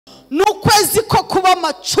ni ukwezi ko kuba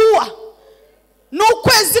macuwa, ni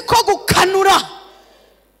ukwezi ko gukanura,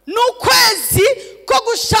 ni ukwezi ko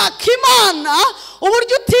gushaka Imana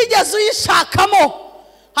uburyo utigeze uyishakamo.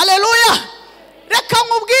 Haleluya. Reka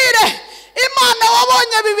nkubwire, Imana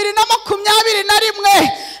wabonye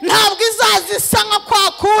 2021 ntabwo izaza isa nka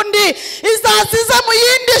kwa kundi, izaziza mu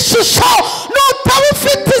yindi shusho. Nutaba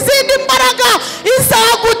ufite izindi mbaraga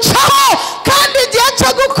izagucaho, kandi igihe cyo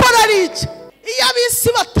gukora ari iki. Iyo abisi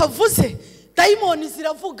batavuze, dayimoni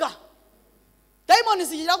ziravuga. Dayimoni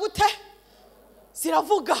zigira gute?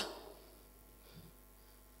 Ziravuga.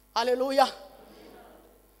 Haleluya.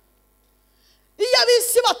 Iyo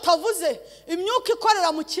abisi batavuze, imyuka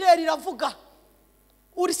ikorera mu kirere iravuga.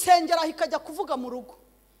 Urisengera ikajya kuvuga mu rugo,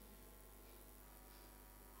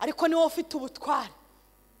 ariko niwe ufite ubutware.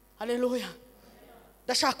 Haleluya.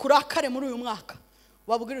 Ndashaka urakare muri uyu mwaka,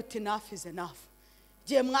 wabwira uti nafize nafu.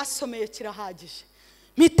 Giye mwasomeye kirahagije.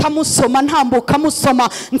 Mpita musoma, ntambuka musoma,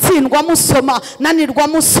 ntsindwa musoma, nanirwa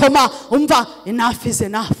musoma. Umva, nafize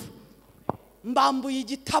nafu. Mbambuye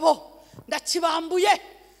igitabo, ndakibambuye.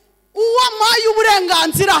 Uwamaye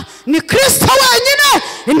uburenganzira ni Kristo wenyine,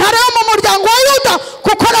 intare yo mu muryango wa Yuda,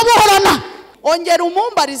 kuko arabuhorana. Ongera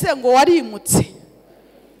umumbarize ngo warimutse.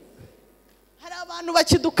 Hari abantu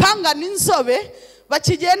bakidukangana inzobe,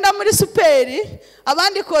 bakigenda muri superi,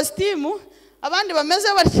 abandi kositimu, abandi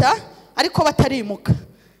bameze batya, ariko batarimuka.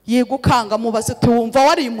 Yigukanga mubaze uti wumva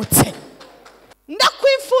warimutse.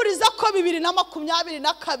 Ndakwifuriza ko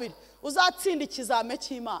 2022 uzatsinda ikizame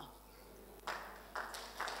cy'Imana.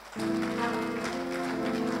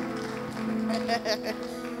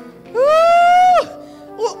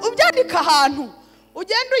 Ubyandika ahantu,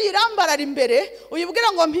 ugenda uyirambarara imbere,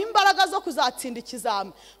 uyibwira ngo mpimbaraga zo kuzatsinda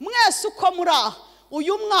ikizame. Mwese uko muri aha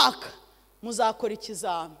uyu mwaka muzakora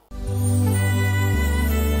ikizame.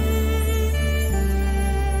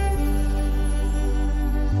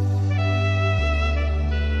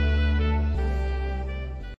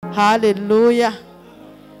 Haleluya.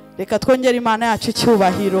 Reka twongere Imana yacu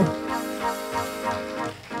icyubahiro.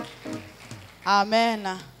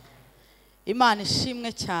 Amen. Imana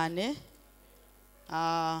ishimwe cyane.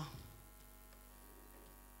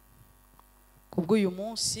 Kubw'uyu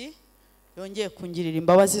munsi yongeye kungirira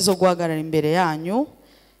imbabazi zo guhagarara imbere yanyu,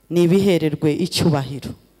 nibihererwe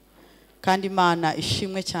icyubahiro. Kandi Imana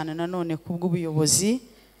ishimwe cyane nanone kubw'ubuyobozi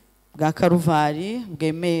bwa Karuvari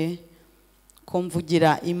bwemeye ko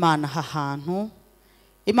mvugira Imana aha hantu.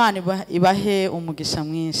 Imana ibahe umugisha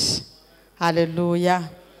mwinshi. Haleluya.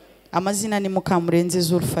 Amazina ni Mukamurenzi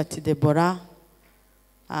Pst Deborah.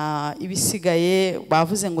 Ibisigaye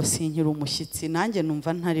bavuze ngo sinkira umushyitsi, nanjye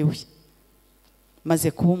numva ntariwe,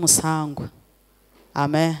 maze kuba umusangwa.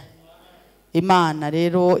 Amen. Imana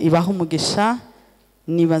rero ibaho umugisha.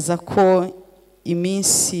 Nibaza ko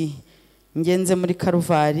iminsi ngenze muri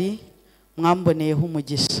Karuvari mwamboneyeho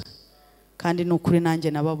umugisha, kandi n'ukuri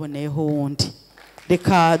nanjye nababoneyeho wundi.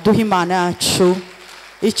 Reka duhe Imana yacu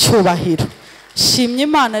icyubahiro. Shimye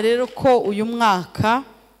Imana rero ko uyu mwaka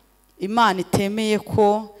Imana itemeye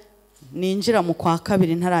ko ninjira mu kwa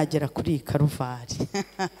kabiri ntaragera kuri Karuvari.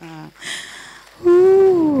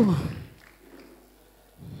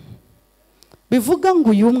 Bivuga ngo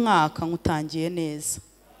uyu mwaka ngutangiye neza.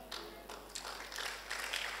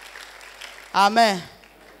 Amen.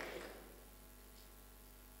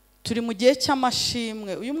 Turi mu gihe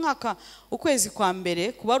cy'amashimwe. Uyu mwaka ukwezi kwa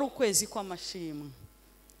mbere kuba ari ukwezi kw'amashimwe.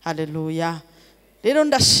 Haleluya. Rero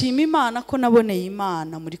ndashima Imana ko naboneye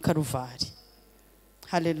Imana muri Karuvari.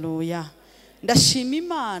 Haleluya. Ndashima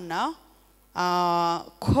Imana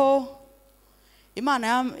ko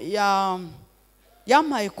Imana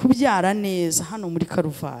yampaye kubyara neza hano muri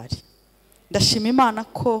Karuvari. Ndashima Imana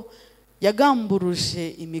ko yagamburuje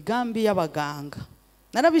imigambi y'abaganga.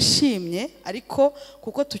 Narabishimye, ariko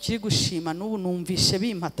kuko tukiri gushima n'ubu numvishe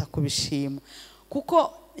bimpata kubishima.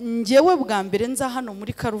 Kuko njyewe bwa mbere nza hano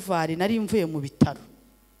muri Karuvari nari mvuye mu bitaro.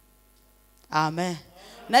 Amen.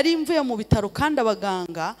 Nari mvuye mu bitaro, kandi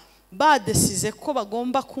abaganga badesize ko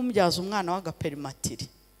bagomba kumbyaza umwana w'agaperimatiri.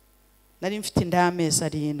 Nari mfite inda y'amezi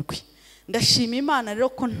 7. Ndashima Imana rero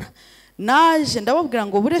ko naje ndababwira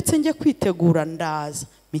ngo buretse njye kwitegura ndaza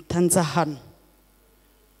mpita nza hano.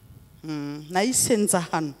 Nahise nza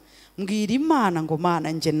hano mbwira Imana ngo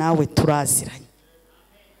Mana nje nawe turaziranye.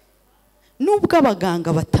 Nubwo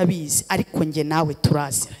abaganga batabizi, ariko nje nawe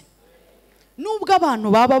turaziranye. Nubwo abantu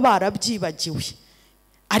baba barabyibagiwe,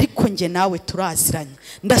 ariko nje nawe turaziranye.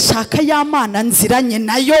 Ndashaka ya Mana nziranye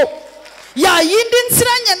nayo, ya yindi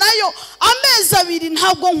nziranye nayo. Amezi 2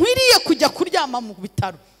 ntabwo nkwiriye kujya kuryama mu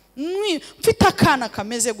bitaro mfite akana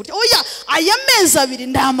kameze gutya. Oya, aya mezi 2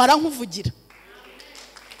 ndamara nkuvugira.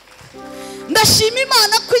 ndashima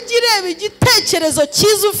Imana ko igireba igitekerezo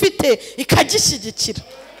cyiza ufite ikagishyigikira.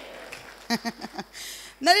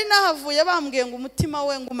 Nari nahavuye bambwiye ngo umutima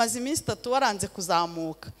we ngo umaze iminsi 3 waranze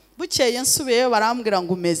kuzamuka, bukeye nsubiyeyo barambwira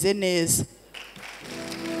ngo umeze neza.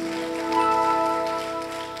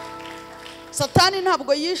 Satani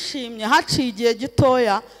ntabwo yishimye, haciye igihe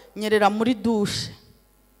gitoya nyerera muri dushe,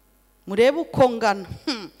 murebe uko ngana,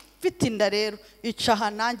 mfite inda rero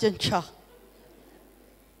icaha nanjye ncaha.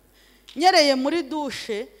 Nyereye muri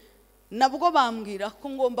dushe nabwo bambwira ko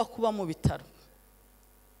ngomba kuba mu bitaro,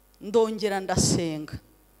 ndongera ndasenga.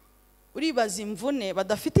 Uribaza imvune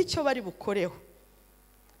badafite icyo bari bukoreho,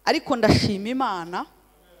 ariko ndashima Imana.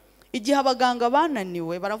 Igihe abaganga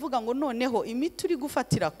bananiwe baravuga ngo noneho imiti uri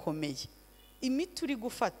gufata irakomeye, imiti uri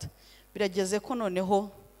gufata birageze ko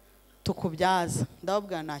noneho tukubyaza.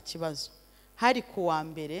 Ndababwira nta kibazo. Hari ku wa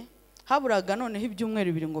mbere haburaga noneho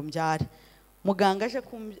ibyumweru 2 ngo mbyare, muganga aje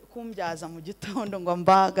kumbyaza mu gitondo ngo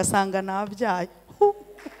gasanga nabyaye.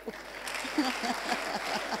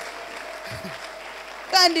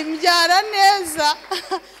 Kandi mbyara neza.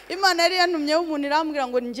 Imana yari yantumyeho umuntu irambwira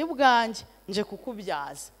ngo njye bwanjye nje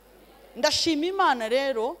kukubyaza. Ndashima Imana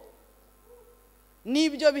rero,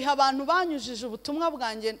 nibyo biha abantu banyujije ubutumwa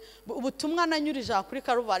bwanjye, ubutumwa nanyurije kuri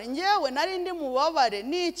Karuvari. Ngewe nari ndi mu babare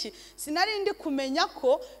niki, sinari ndi kumenya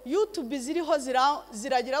ko YouTube ziriho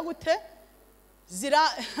ziragira gute,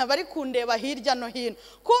 bari kundeba hirya no hino.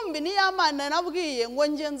 Kumbi ni Imana nabwiye ngo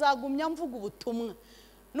nge nzagumya mvuga ubutumwa,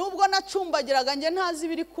 nubwo nacumbagiraga nge ntazi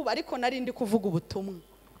biri kuba, ariko nari ndi kuvuga ubutumwa.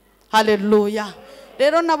 Haleluya.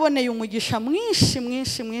 Rero naboneye umugisha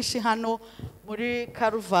mwinshi hano muri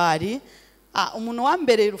Karuvari. Umuntu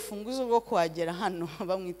wambereye urufunguzo rwo kuhagera hano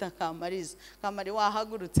bamwita Kamariza. Kamari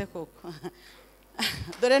wahagurutse koko.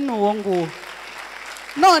 Dore nuwo nguwo.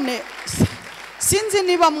 None sinzi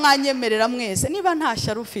niba mwanyemerera mwese, niba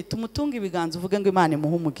ntashya rufite umutunga ibiganza uvuge ngo Imana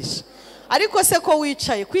imuhe umugisha. Ariko se ko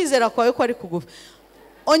wicaye kwizera kwawe ko ari kugufa,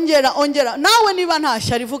 ongera nawe niba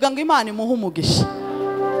ntashya rivuga ngo Imana imuhe umugisha.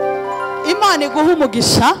 Imana iguha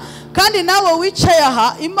umugisha, kandi nawe wicaye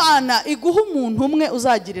aha Imana iguha umuntu umwe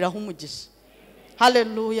uzagiriraho umugisha.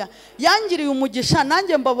 Haleluya. Yangiriye umugisha,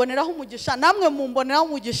 nanjye mbaboneraho umugisha, namwe mumboneraho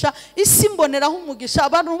umugisha, isi mboneraho umugisha,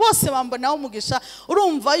 abantu bose bamboneraho umugisha.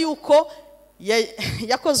 Urumva yuko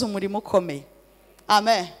yakoze umurimo ukomeye.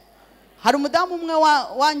 Amen. Hari umudamu umwe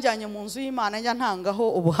wanjyanye mu nzu y'Imana, njya ntangaho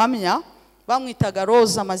ubuhamya, bamwitaga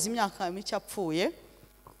Rose, amaze imyaka mike apfuye.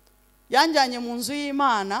 Yanjyanye mu nzu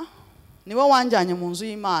y'Imana, niwe wanjyanye mu nzu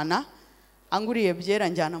y'Imana, anguriye byera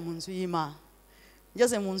njyana mu nzu y'Imana.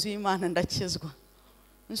 Ngeze mu nzu y'Imana ndakizwa.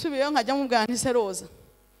 Nsubiyeyo nkajya mubwira nti se Rose,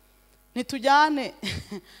 nitujyane.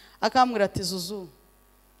 Akambwira ati Zuzu,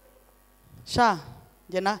 sha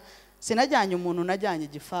njye sinajyanye umuntu, najyanye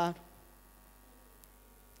igifaru.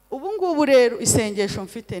 Ubu ngubu rero isengesho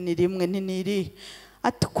mfite ni rimwe, niri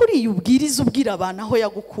ati kuri ubwiriza ubwira abantu aho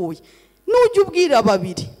yagukuye, nujya ubwira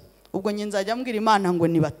 2, ubwo nyine nzajya mbwira Imana ngo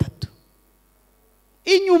ni 3.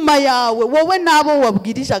 Inyuma yawe wowe nabo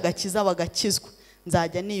wabwirije agakiza bagakizwa,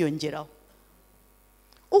 nzajya niyongeraho.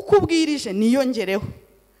 Uko ubwirije niyongereho.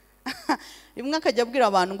 Rimwe akajya abwira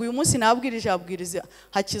abantu ngo uyu munsi nabwirije abwiriza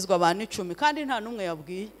hakizwa abantu 10, kandi nta numwe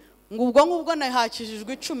yabwiye. Ngo ubwo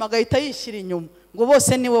nahakijijwe 10 agahita yishyira inyuma ngo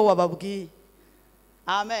bose niwe wababwiye.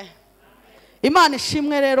 Amen. Imana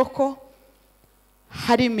ishimwe rero ko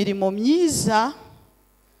hari imirimo myiza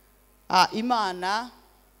Imana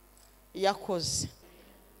yakoze.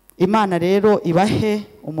 Imana rero ibahe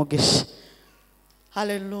umugisha.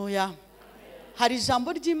 Haleluya. Hari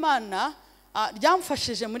ijambo ry'Imana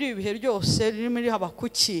ryamfashije muri ibi bihe byose, riri muri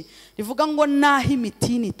Habakuki, rivuga ngo naho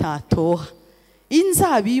imitini itatoha,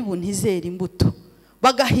 inzabibu ntizera imbuto,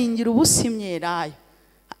 bagahingira ubusa imyelayo,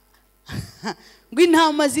 ngo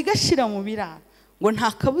intama zigashira mu biraro, ngo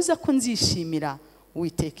nta kabuza ko nzishimira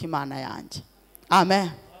Uwiteka Imana yanjye. Amen.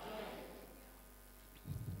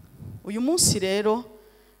 Uyu munsi rero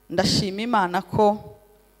ndashima Imana ko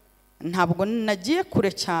ntabwo nagiye kure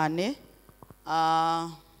cyane.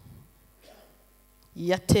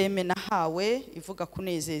 Yateme nahawe ivuga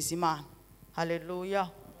kunezeza Imana. Haleluya.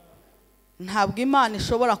 Ntabwo Imana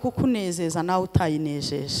ishobora kukunezeza nawe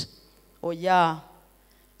utayinejeje. Oya,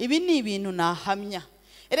 ibi ni ibintu nahamya.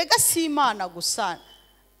 Erega si Imana gusa,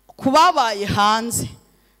 kubabaye hanze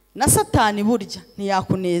na Satani burya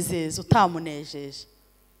ntiyakunezeza utamunejeje.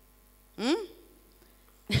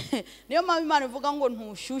 Niyo mpamvu Imana ivuga ngo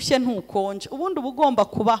ntushyushye ntukonje, ubundi uba ugomba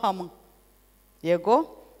kuba hamwe.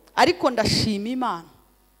 Yego, ariko ndashima Imana.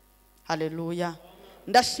 Haleluya.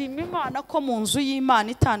 ndashima Imana ko mu nzu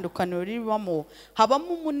y'Imana itandukaniro ribamo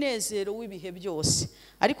habamo umunezero w'ibihe byose,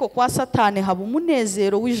 ariko kwa Satani haba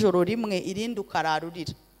umunezero w'ijoro rimwe irindi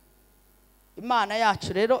ukararurira. Imana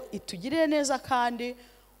yacu rero itugirire neza kandi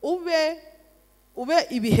ube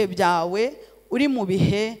ibihe byawe uri mu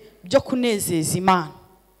bihe byo kunezeza Imana.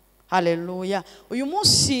 Haleluya. Uyu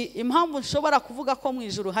munsi impamvu nshobora kuvuga ko mu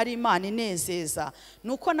ijuru hari Imana inezeza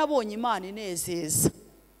nuko nabonye Imana inezeza.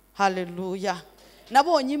 Haleluya.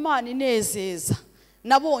 Nabonye Imana inezeza.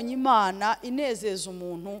 Nabonye Imana inezeza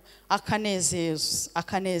umuntu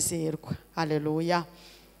akanezerwa. Haleluya.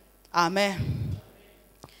 Amen.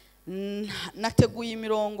 Nateguye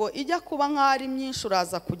imirongo ijya kuba nk'ari myinshi,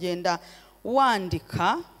 uraza kugenda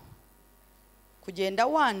wandika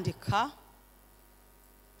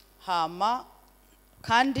hama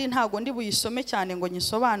kandi ntago ndi buyisome cyane ngo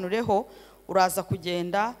nyisobanureho, uraza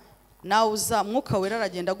kugenda nawe uza Mwuka Wera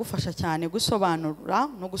aragenda gufasha cyane gusobanura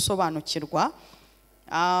no gusobanukirwa.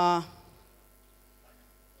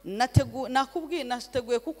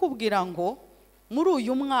 Nateguye kukubwira ngo muri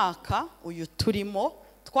uyu mwaka uyu turimo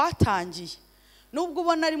twatangiye, nubwo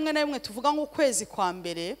ubona rimwe na rimwe tuvuga ngo ukwezi kwa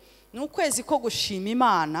mbere ni ukwezi ko gushima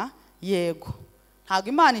Imana, yego ntago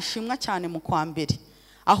Imana ishimwa cyane mu kwa mbere,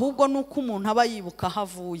 ahubwo nuko umuntu aba yibuka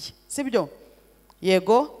havuye, sibyo?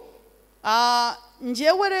 Yego.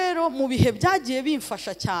 Ngewe rero mu bihe byagiye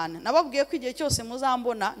bimfasha cyane, nababwiye ko igihe cyose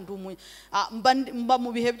muzambona mba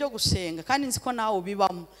mu bihe byo gusenga, kandi nzi ko nawe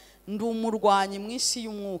bibamo. Ndi umurwanyi mu isi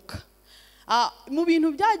y'umwuka. Mu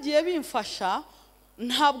bintu byagiye bimfasha,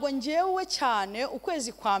 ntabwo ngewe cyane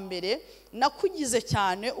ukwezi kwa mbere nakugize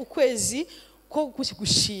cyane ukwezi ko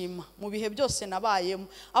gushima mu bihe byose nabayemo,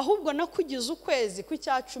 ahubwo nakugize ukwezi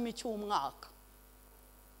kw'Icyacumi cy'umwaka,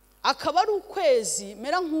 akaba ari ukwezi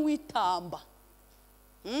mera nk'uwitamba,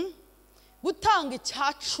 gutanga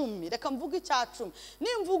Icyacumi. Reka mvuga Icyacumi,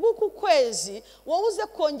 nimvuga uku kwezi wowe uze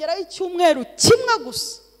kongeraho icyumweru kimwe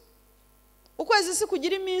gusa. Ukwezi si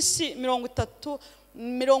kugira iminsi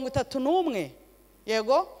 31,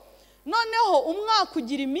 yego? Noneho umwaka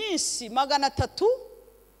ugira iminsi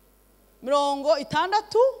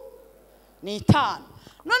 365.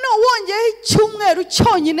 Noneho wongeyeho icyumweru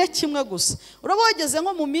cyonyine kimwe gusa, uraba wageze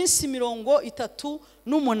nko mu minsi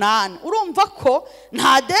 38. Urumva ko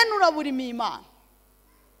nta deni uraburimo Imana.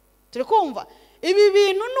 Turi kumva ibi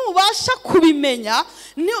bintu nubasha kubimenya,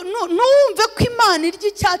 numve ko Imana irya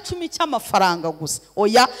Icyacumi cy'amafaranga gusa.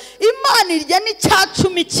 Oya, Imana irya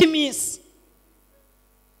n'Icyacumi cy'iminsi.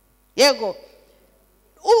 Yego.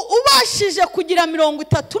 Ubashije kugira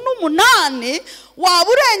 38,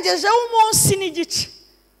 waba urengejeho umunsi n'igice.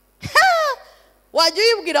 Wajya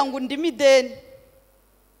uyibwira ngo ndimi ideni.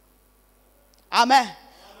 Amen.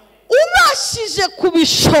 Ubashije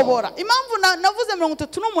kubishobora, impamvu navuze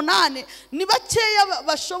 38 ni bakeya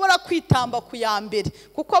bashobora kwitamba ku ya mbere,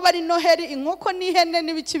 kuko bari Noheri, inkoko n'ihene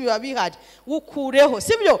n'ibiki biba bihari, ukureho,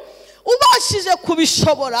 sibyo? Ubashije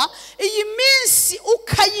kubishobora, iyi minsi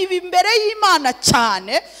ukayiba imbere y'Imana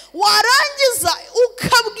cyane, warangiza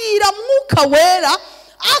ukabwira Mwuka Wera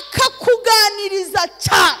akakuganiriza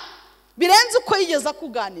cyane birenze uko yigeze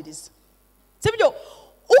akuganiriza, sibyo?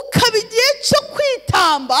 Ukaba igihe cyo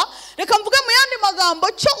kwitamba, reka mvuge mu yandi magambo,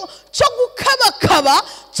 cyo gukabakaba,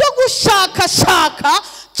 cyo gushakashaka,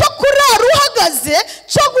 cyo kurara uhagaze,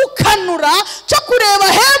 cyo gukanura, cyo kureba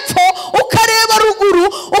hepfo ukareba ruguru,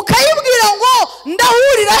 ukayibwira ngo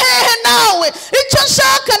ndahurira hehe nawe, icyo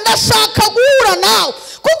nshaka ndashaka guhura nawe.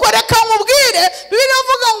 Kuko reka nkubwire, Bibiliya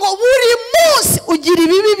ivuga ngo buri munsi ugira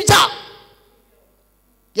ibibi byawe.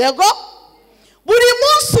 Yego? Buri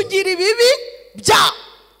munsi ugira ibibi byawe.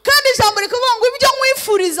 Kandi ijambo rikavuga ngo ibyo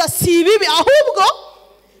nkwifuriza si ibibi, ahubwo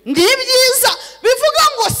ndi ibyiza. Bivuga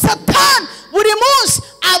ngo Satani buri munsi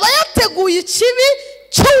aba yateguye ikibi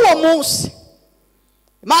cy'uwo munsi.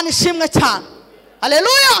 Imana ishimwe cyane.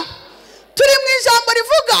 Haleluya. Turi mu ijambo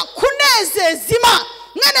rivuga kunezeza Imana.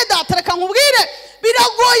 Mwene data, reka nkubwire,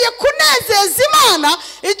 biragoye kunezeza Imana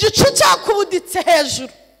igicu cyakubuditse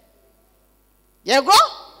hejuru. Yego?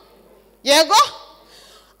 Yego?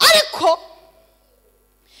 Ariko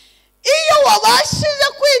iyo wabashije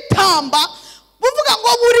kwitamba, buvuga ngo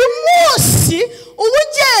buri munsi uba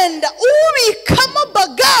ugenda ubikamo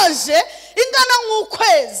bagaje ingana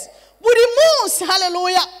nk'ukwezi. Buri munsi.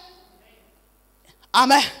 Haleluya.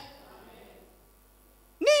 Amen.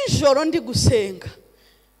 Nijoro ndi gusenga,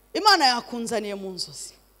 Imana yakunzaniye mu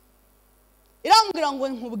nzozi, irambwira ngo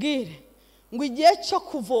nkubwire ngo igihe cyo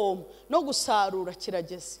kuvoma no gusarura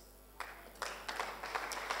kirageze.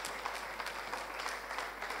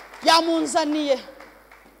 Yamunzaniye.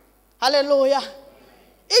 Haleluya.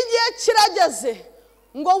 Igihe kirageze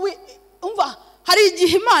ngo umva, hari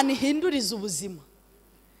igihe Imana ihinduriza ubuzima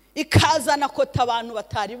ikazana kota abantu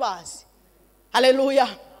batari bazi. Haleluya.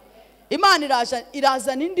 Imana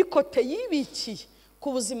irazana indi kote yibikiye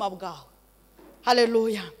ku buzima bwawe.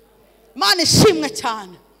 Haleluya. Imana ishimwe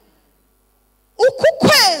cyane. Uku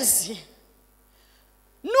kwezi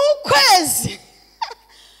n'ukwezi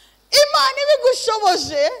Imana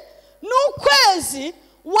ibigushoboje n'ukwezi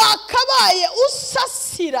wakabaye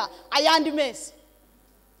usasira ayandi mezi.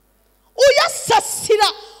 Uyasasira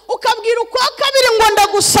ukabwira ukwa kabiri ngo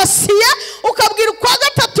ndagusasiye, ukabwira ukwa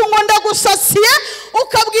gatatu ngo ndagusasiye,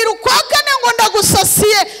 ukabwira ukwa kane ngo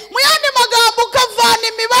ndagusasiye. Mu yandi magambo ukavana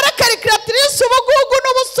imibare calculatrice ubugugu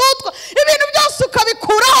n'ubusutwa ibintu byose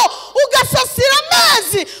ukabikuraho ugasasira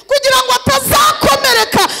amezi kugira ngo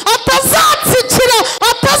atazakomereka, atazatsikira,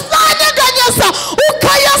 atazanyeganyeza,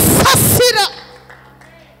 ukayasasira.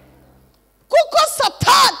 Kuko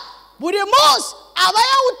Satani buri munsi aba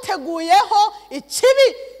yawuteguyeho ikibi,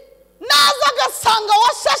 naza agasanga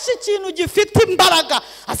washashe ikintu gifite imbaraga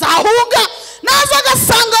azahunga, naza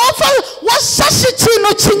agasanga washashe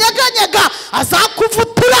ikintu kinyeganyega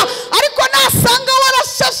azakuvutura, ariko nasanga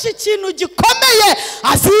warashashe ikintu gikomeye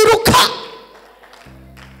aziruka.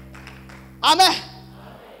 Amen.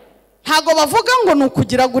 Ntago bavuga ngo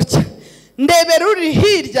nukugira gutya. Ndebera uri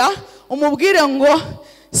hirya umubwire ngo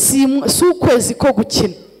si ukwezi ko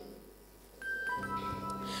gukina.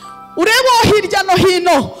 Ureba hirya no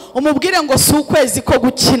hino umubwire ngo si ukwezi ko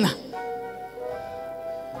gukina.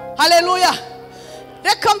 Haleluya.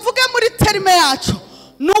 Reka mvuge muri terime yacu,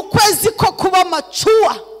 ni ukwezi ko kuba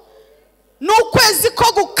macuwa, ni ukwezi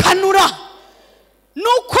ko gukanura, ni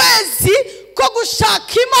ukwezi ko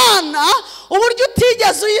gushaka Imana uburyo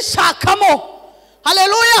utigeze uyishakamo.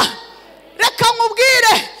 Haleluya. Reka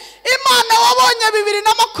nkubwire, Imana wabonye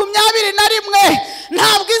 2021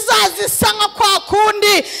 ntabwo izaza isa nka kwa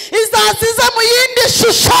kundi, izaziza mu yindi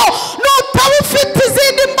shusho. Nutaba ufite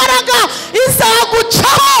izindi mbaraga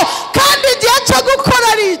izagucaho, kandi igihe cyo gukora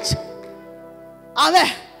ari iki. Amen.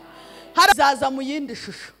 Izaza mu yindi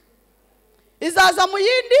shusho, izaza mu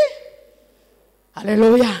yindi.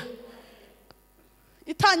 Haleluya.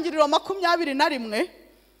 Itangiriro 21,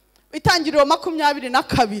 itangiriro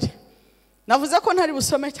 22. Navuze ko ntari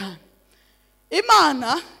busome cyane.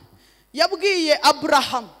 Imana yabwiye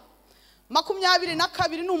Abraham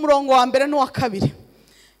 22 n'umurongo wa mbere n'uwa kabiri.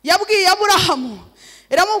 Yabwiye Abraham,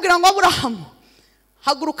 iramubwira ngo Abraham,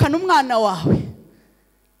 hagurukana umwana wawe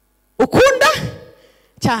ukunda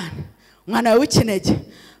cyane, umwana wawe w'ikinege,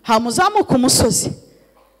 hamuzamuka umusozi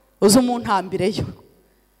uza umuntambireyo.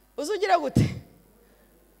 Uzugira gute?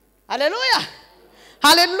 Haleluya.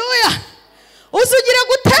 Haleluya. Uzugira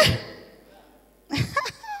gute?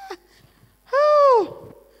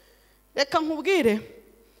 Reka nkubwire,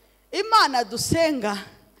 Imana dusenga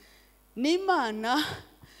ni Imana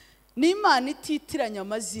ititiranya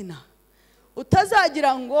amazina.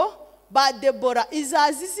 Utazagira ngo ba Debora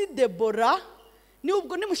izazizi Debora, ni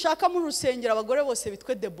ubwo nimushaka mu rusengero abagore bose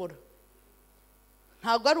bitwe Debora.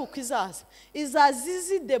 Ntabwo ari uko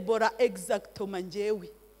izazizi Debora exactement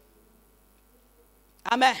njyewe.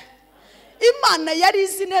 Amen. Imana yari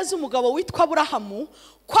izi neza umugabo witwa Aburahamu,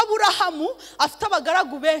 ko Aburahamu afite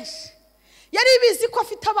abagaragu benshi. Yari ibizi ko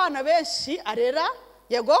afite abana benshi arera,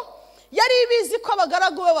 yego. Yari ibizi ko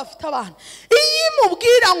abagaragu be bafite abana. Iyi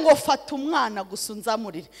mubwira ngo fata umwana gusa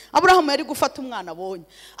unzamurire, Aburahamu yari gufata umwana abonye.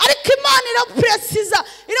 Ariko Imana iraprecisa,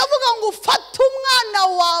 iravuga ngo ufata umwana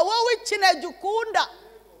wawe w'ikinege ukunda.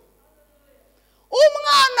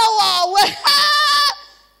 Umwana wawe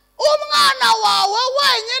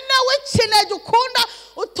wenyine w'ikinege ukunda.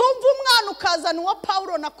 Utumva umwana ukazana uwa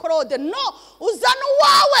Paulo na Claude, no, uzana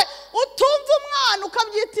uwawe. Utumva umwana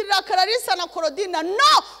ukabyitirira Clarissa na Claudina,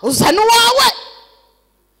 no, uzana uwawe.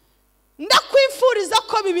 Ndakwifuriza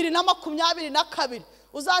ko 2022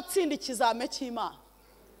 uzatsinda ikizame cy'Imana.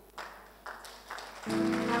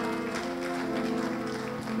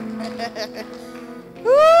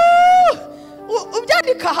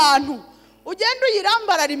 Ubyandika ahantu, ugenda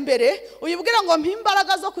uyirambarara imbere, uyibwira ngo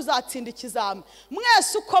mpimbaraga zo kuzatsinda ikizame.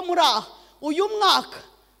 Mwese uko muri aha uyu mwaka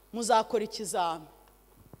muzakora ikizame.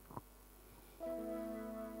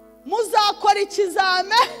 Muzakora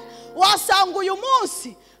ikizame, wasanga uyu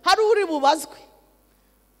munsi hari uri bubazwe.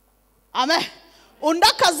 Amen. Undi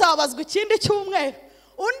akazabazwa ikindi cyumweru,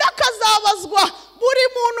 undi akazabazwa buri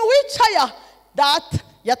muntu wicaya. Data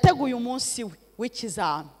yateguye umunsi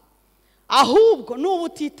w'ikizame. Ahubwo nubu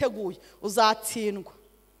utiteguye uzatsindwa.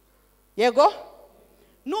 Yego?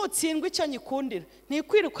 Nutsindwa icyo nyikundira,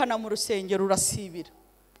 ntikwirukana mu rusengero urasibira.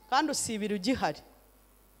 Kandi usibira ugihari.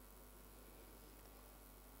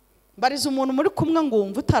 Mbariza umuntu muri kumwe ngo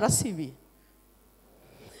wumva utarasibiye.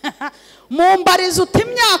 mumbariza uti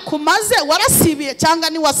imyaka umaze warasibiye cyangwa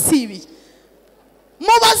niwasibiye.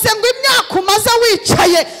 Mubaze ngo imyaka umaze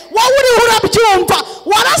wicaye wowe uriho urabyumva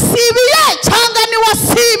warasibiye cyangwa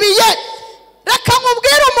niwasibiye. Reka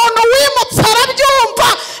nkubwire umuntu wimutse arabyumva,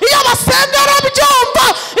 iyo basenga arabyumva,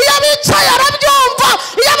 iyo bicaye arabyumva,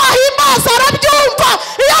 iyo bahimbaza arabyumva,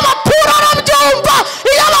 iyo batura arabyumva,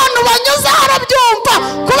 iyo abantu banyuze arabyumva.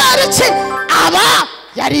 Kubera iki? Aba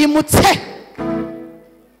yarimutse.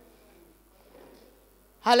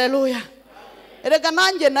 Haleluya. Erega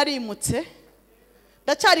nanjye narimutse,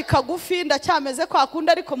 ndacyari kagufi, ndacyameze kwa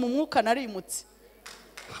kundi, ariko mu mwuka narimutse.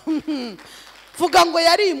 Vuga ngo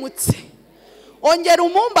yarimutse. Ongera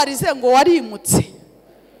umumbarize ngo warimutse.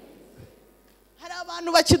 Hari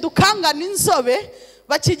abantu bakidukangana inzobe,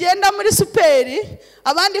 bakigenda muri superi,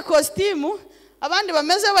 abandi kositimu, abandi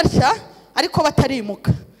bameze batya, ariko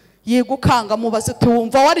batarimuka. Yigukanga mubaze uti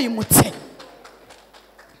wumva warimutse.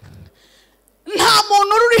 Nta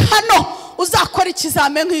muntu uri hano uzakora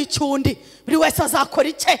ikizame nk'icyundi. Buri wese azakora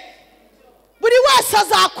icye. Buri wese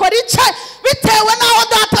azakora icye bitewe naho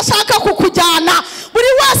data ashaka kukujyana. Buri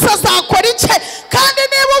wese azakora icye, kandi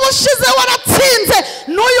niba ubushize waratsinze,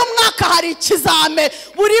 n'uyu mwaka hari ikizame.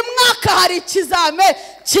 Buri mwaka hari ikizame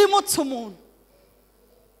kimutse umuntu.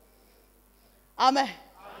 Amen.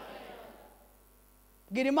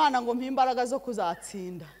 Bwira Imana ngo mpa imbaraga zo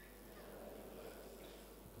kuzatsinda.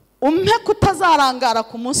 Umpe kutazarangara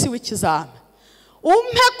ku munsi w'ikizame.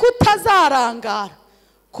 Umpe kutazarangara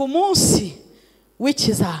ku munsi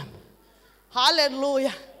w'ikizame.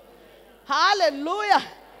 Haleluya. Haleluya.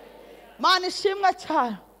 Imana ishimwe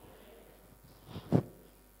cyane.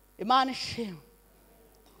 Imana ishimwe.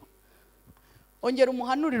 Ongera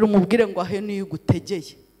umuhanurire umubwire ngo ahe niyo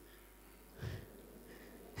ugutegeye.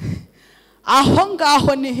 Aho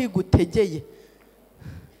ngaho niho igutegeye.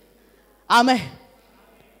 Amen.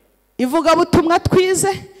 Ivuga butumwa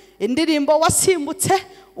twize, indirimbo wasimbutse,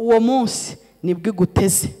 uwo munsi nibwo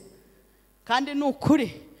iguteze. Kandi ni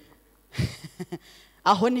ukuri.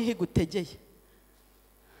 Aho niho igutegeye.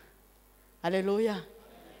 Haleluya.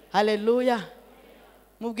 Haleluya.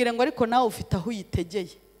 Mubwire ngo ariko nawe ufite aho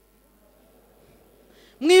uyitegeye.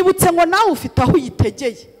 Mwibutse ngo nawe ufite aho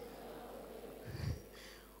uyitegeye.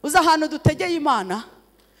 Uza ahantu dutegeye Imana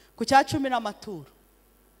ku cya 10 n'amaturo.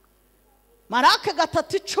 Marake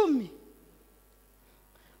 3:10.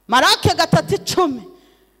 Marake 3:10.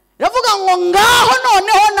 Iravuga ngo ngaho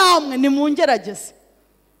noneho namwe nimungerageze.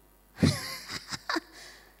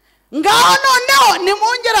 Ngaho noneho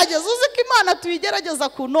nimungerageze. Uzi ko Imana tuyigerageza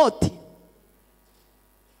ku noti.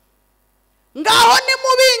 Ngaho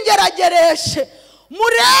nimubingeragereshe,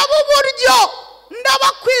 murebe uburyo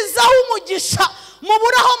ndabakwizaho umugisha.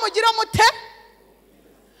 Muburaho mugira mute?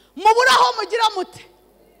 Muburaho mugira mute?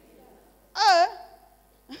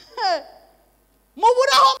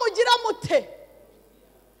 Muburaho mugira mute?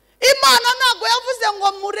 Imana ntago yavuze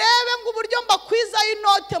ngo murebe ngo uburyo mbakwizaho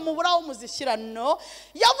inote muburaho muzishyira. No,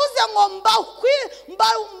 yavuze ngo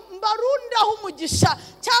mbarundaho umugisha,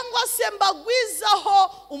 cyangwa se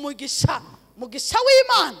mbagwizaho umugisha. Umugisha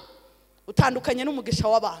w'Imana utandukanye n'umugisha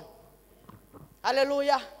w'abantu.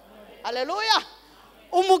 Haleluya. Haleluya.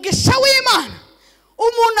 Umugisha w'Imana,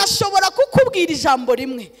 umuntu ashobora kukubwira ijambo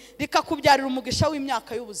rimwe rikakubyarira umugisha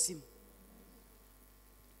w'imyaka y'ubuzima.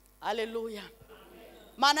 Haleluya.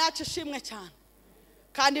 Mana yacu ishimwe cyane,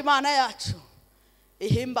 kandi Imana yacu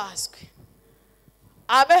ihimbazwe.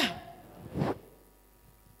 Abe.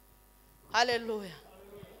 Haleluya.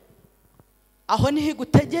 Aho niho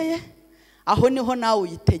igutegeye, aho niho nawe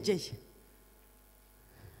uyitegeye.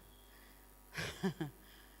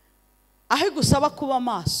 Aho igusaba kuba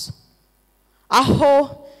maso.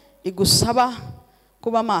 Aho igusaba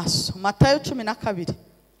kuba maso. Matayo 12.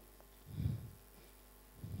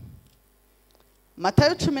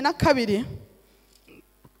 Matayo 12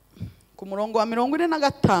 ku murongo wa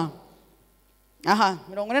 45. Aha,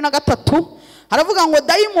 43 haravuga ngo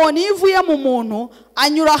dayimoni ivuye mu muntu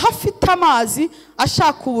anyura hafite amazi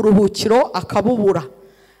ashaka uburuhukiro akabubura.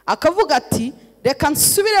 Akavuga ati reka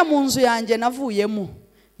nsubire mu nzu yanjye navuyemo.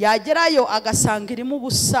 Yagerayo agasanga irimo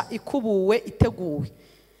ubusa, ikubuwe, iteguwe.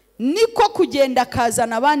 Niko kugenda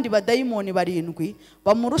kazana abandi badayimoni 7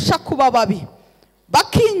 bamurusha kuba babi,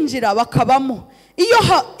 bakinjira bakabamo.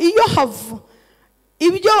 Iyo havu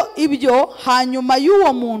ibyo hanyuma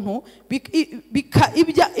y'uwo muntu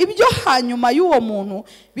ibyo hanyuma y'uwo muntu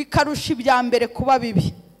bikarusha ibya mbere kuba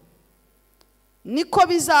bibi. Niko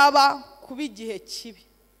bizaba kuba igihe kibi.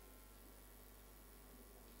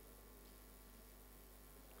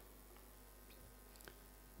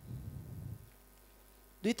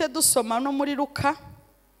 Duhite dusoma no muri Luka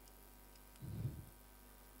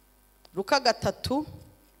Luka 3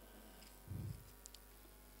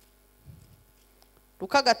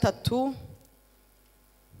 Luka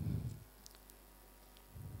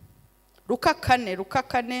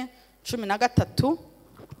 4 13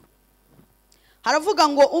 haravuga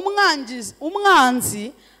ngo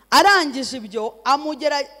umwanzi arangije ibyo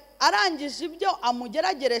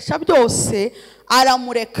amugerageresha byose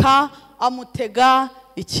aramureka amutega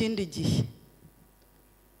ikindi gihe.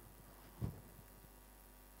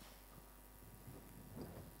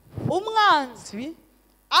 Umwanzi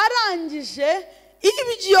arangije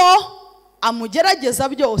ibyo amugerageza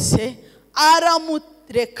byose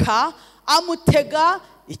aramureka amutega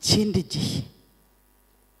ikindi gihe.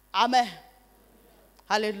 Amen.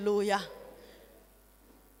 Haleluya.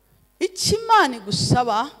 Ikimana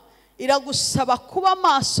igusaba, iragusaba kuba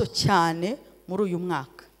maso cyane muri uyu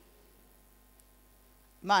mwaka.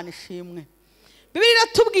 Imana ishimwe. Bibiliya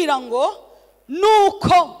iratubwira ngo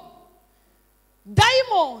nuko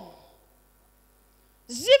daimoni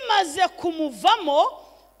zimaze kumuvamo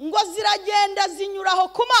ngo ziragenda zinyuraho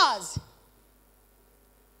ku mazi.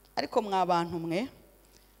 Ariko mwa bantu mwe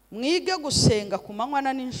mwige gusenga ku manywa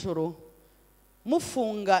na nijoro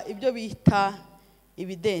mufunga ibyo bita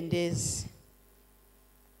ibidendezi.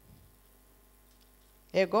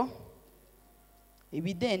 Ego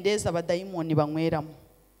ibidendezi abadayimoni banyweramo.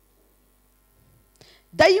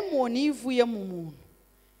 Dayimoni ivuye mu muntu,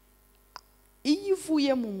 iyo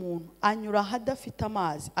ivuye mu muntu anyura hadafite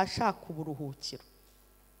amazi ashaka uburuhukiro,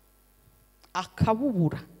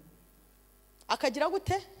 akabubura. Akagira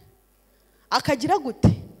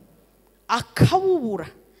gute? Akabubura.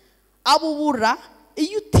 Abubura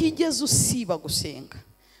iyo utigeze usiba gusenga.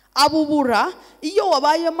 Abubura iyo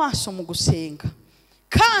wabaye maso mu gusenga,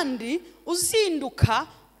 kandi uzinduka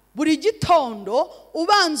buri gitondo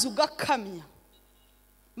ubanza ugakamya.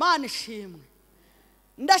 Mana ishimwe.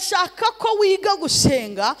 Ndashaka ko wiga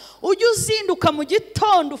gusenga, ujye uzinduka mu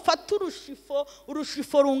gitondo ufata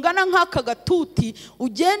urushifo rungana nk'aka gatuti,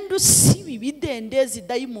 ugenda usiba ibidendezi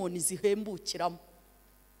dayimoni zihembukiramo.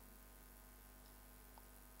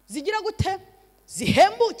 Zigira gute?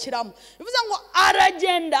 Zihembukiramo. Bivuze ngo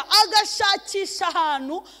aragenda agashakisha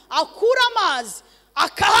ahantu akura amazi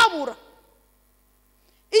akahabura.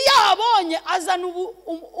 Iyo abonye azana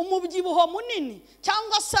umubyibuho munini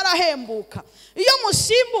cyangwa se arahembuka. Iyo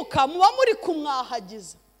musimbuka muba muri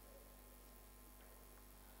kumwahagiza.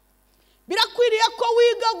 Birakwiriye ko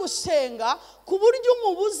wiga gusenga ku buryo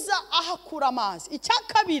umubuza ahakura amazi. Icya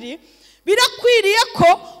kabiri, birakwiriye ko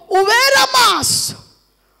ubera maso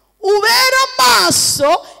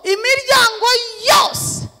imiryango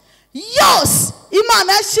yose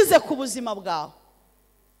Imana yashyize ku buzima bwawe.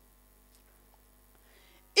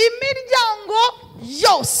 Imiryango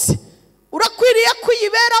yose urakwiriye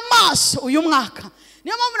kuyibera maso uyu mwaka.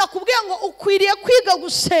 Niyo mpamvu nakubwiye ngo ukwiriye kwiga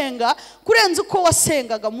gusenga kurenza uko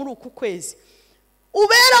wasengaga muri uku kwezi.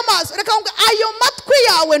 Ubera maso. Reka ngo ayo matwi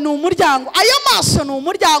yawe ni umuryango, ayo maso ni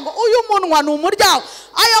umuryango, uyu munwa ni umuryango,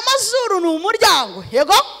 ayo mazuru ni umuryango.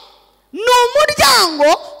 Yego ni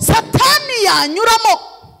umuryango Satani yanyuramo.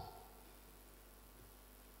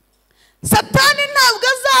 Satani ntabwo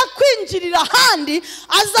azakwinjirira ahandi,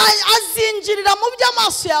 azinjirira mu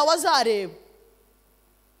by'amaso yawe azareba.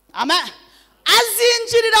 Amen.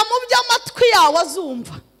 Azinjirira mu by'amatwi yawe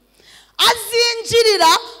azumva.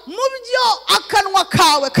 Azinjirira mu byo akanwa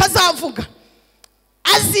kawe kazavuga.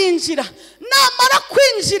 Azinjira. Namara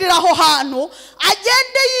kwinjirira aho hantu,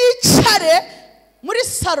 agende yicare muri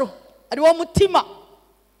saro, ari wo mutima.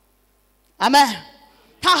 Amen.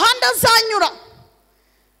 Nta handi azanyura.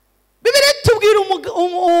 Bibiliya itubwira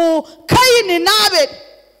Kayini n'Abeli.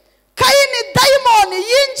 Kayini dayimoni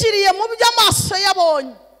yinjiriye mu by'amaso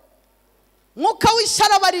yabonye. Mwuka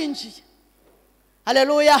w'ishyara barinjiye.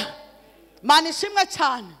 Haleluya. Mana ishimwe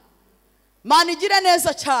cyane. Mana igira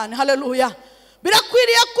neza cyane. Haleluya.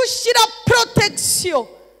 Birakwiriye gushyira protection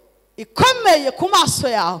ikomeye ku maso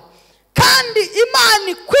yawe. Kandi Imana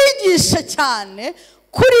ikwigisha cyane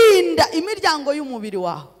kurinda imiryango y'umubiri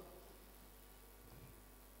wawe.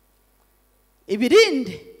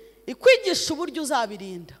 Ibirinde, ikwigisha uburyo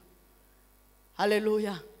uzabirinda.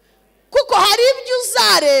 Haleluya. Kuko hari ibyo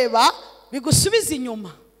uzareba bigusubiza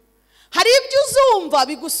inyuma, hari ibyo uzumva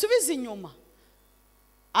bigusubiza inyuma.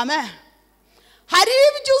 Amen. Hari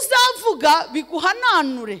ibyo uzavuga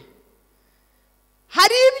biguhananure,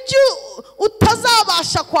 hari ibyo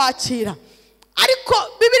utazabasha kwakira. Ariko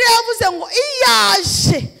Bibiliya yavuze ngo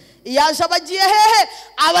iyaje abagiye hehe?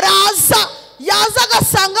 Abaraza yaza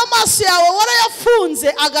agasanga amaso yawe warayafunze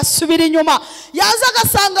agasubira inyuma, yaza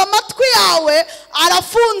agasanga amatwi yawe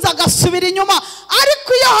arafunze agasubira inyuma.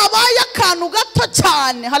 Ariko iyo habaye akantu gato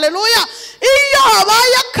cyane, haleluya, iyo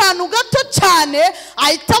habaye akantu gato cyane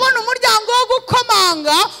ahita abona umuryango wo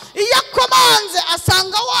gukomanga. Iyo akomanze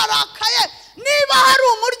asanga warakaye. Niba hari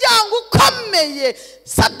umuryango ukomeye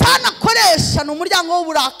Satani akoresha, ni umuryango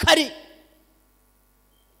w'uburakari.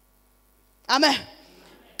 Amen.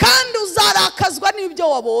 Kandi uzarakazwa n'ibyo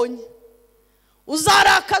wabonye,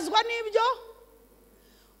 uzarakazwa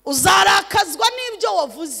n'ibyo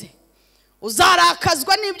wavuze,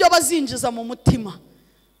 uzarakazwa n'ibyo bazinjiza mu mutima.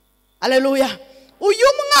 Haleluya. Uyu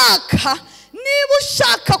mwaka niba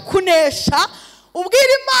ushaka kunesha,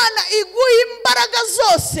 ubwira Imana iguha imbaraga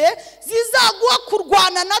zose zizaguha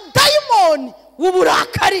kurwana na dayimoni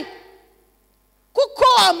w'uburakari. Kuko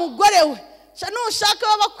wa mugore we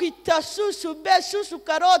nushaka bakwita shushu be, shushu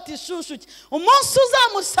karoti, shushu, umunsi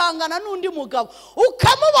uzamusangana n'undi mugabo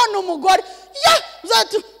ukamubona umugore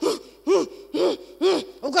uzati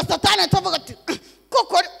ubwo Satani atavuga ati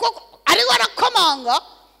koko ari warakomanga,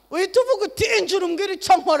 uhita uvuga uti injira umbwira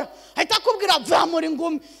icyo nkora. Ahita akubwira va muri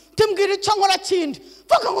ngumi, tumbwira icyo nkora kindi,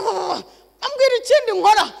 ambwira ikindi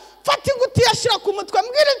nkora, fata inguti yashira ku mutwe,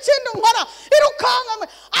 mbwira ikindi nkora, irukanga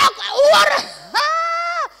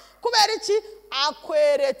kubera iki?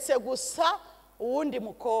 Akweretse gusa uwundi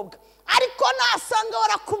mukobwa. Ariko nasanga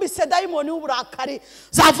warakubise dayimoni w'uburakari,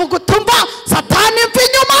 zavuga utumva Satani mva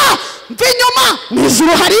inyuma, mu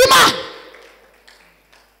ijuru hari Imana.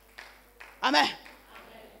 Amen.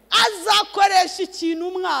 Azakoresha ikintu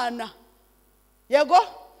umwana, yego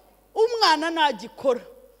umwana nagikora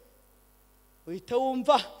uhita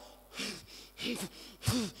wumva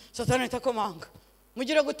Satani itakomanga,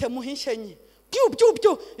 mugire gute muhishenye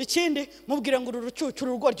byu ikindi mubwire ngo urucucu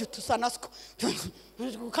rugoryo tusanaswa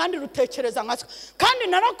kandi rutekereza nkaswa. Kandi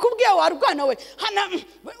narakubwiye warwana we hana,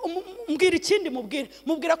 mbwira ikindi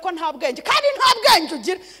mubwira ko nta bwenge, kandi nta bwenge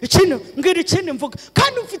ugira. Ikindi mbwira ikindi mvuga,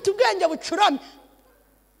 kandi ufite ubwenge bucuramye.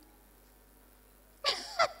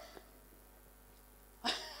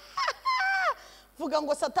 Vuga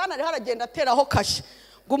ngo Satani ari haragenda ateraho kashi,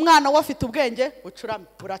 ngo umwana we afite ubwenge bucuramye,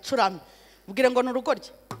 buracuramye. Mbwire ngo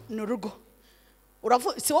n'urugoryo, n'urugo.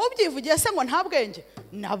 Si wowe ubyivugiye se ngo nta bwenge?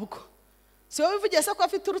 Nabwo. Si wowe uvugiye se ko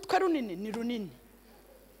afite urutwe runini? Ni runini.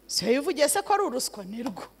 Si wowe uvugiye se ko ari uruswa? Ni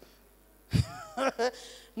rwo.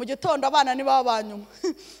 Mu gitondo abana ni babanyuma,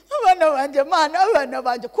 abana banjye Mana, abana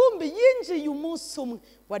banjye, kumbi yinjiye umunsi umwe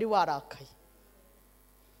wari warakaye.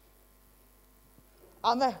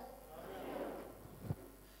 Amen.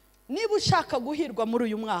 Niba ushaka guhirwa muri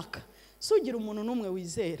uyu mwaka, sugira umuntu n'umwe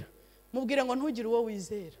wizera, mubwire ngo ntugire uwo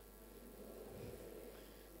wizera.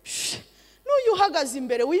 N'uyu uhagaze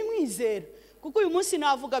imbere wimwizera, kuko uyu munsi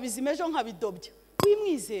navuga bizimejo nkabidobya,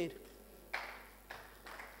 wimwizera.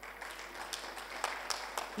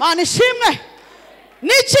 Mana ishimwe.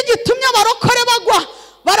 Niki gitumye abarokore bagwa?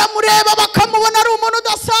 Baramureba bakamubona ari umuntu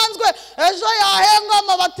udasanzwe, ejo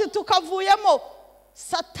yahengama bati tukavuyemo.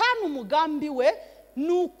 Satani umugambi we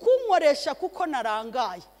nukunkoresha kuko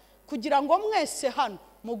narangaye, kugira ngo mwese hano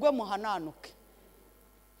mugwe muhananuke.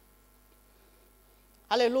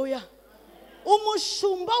 Haleluya.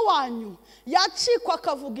 Umushumba wanyu yacikwa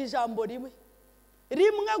akavuga ijambo rimwe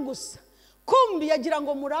gusa, kumbi yagira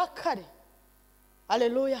ngo murakare.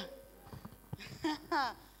 Haleluya.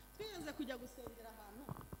 Twigeze kujya gusengera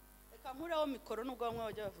ahantu, reka nkureho mikoro nubwo bamwe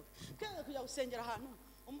bajya bavuga. Twigeze kujya gusengera ahantu,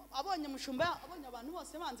 abonye mushumba, abonye abantu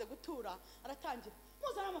bose banze gutura, aratangira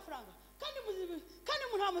muzana amafaranga, kandi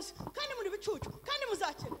muntamusi, kandi muri bicucu, kandi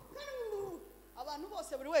muzakena, abantu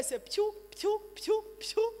bose buri wese pyu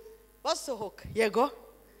basohoka. Yego,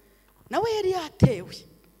 nawe yari yatewe.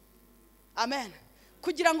 Amen.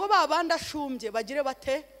 Kugira ngo babanda ashumbye bagire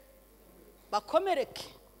bate, bakomereke.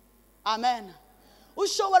 Amen.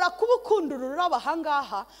 Ushobora kuba ukundurura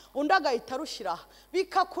abahangaha undi agahita arushiraha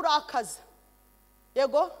bikakurakaza.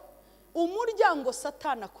 Yego, umuryango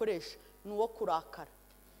Satani akoresha ni uwo kurakara.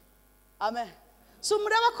 Amen. Si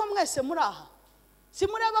mureba ko mwese muraha? Si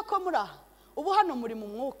mureba ko muraha? Ubu hano muri mu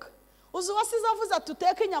mwuka. Uzi wasize avuze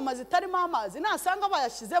tuteke inyama zitarimo amazi, nasanga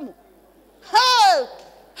bayashizemo.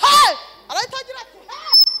 Arahitagira ati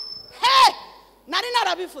nari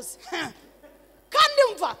narabivuze. Kandi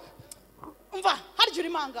umva harya uri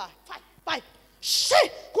mangahe? Bye.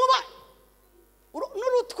 Kuba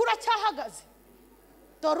n'urutkura cyahagaze.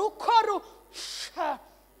 Dorukoru.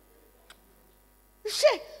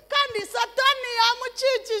 Kandi Satani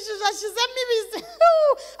yamucikishije ashizemo ibizi.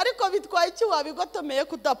 Ariko bitwaye iki wabigotomeye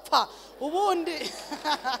kudapfa ubundi.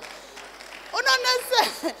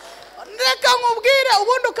 reka nkubwire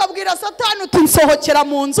ubundi ukabwira Satani uti nsohokera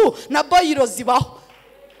mu nzu na boyiro zibaho.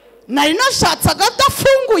 Nari nashatse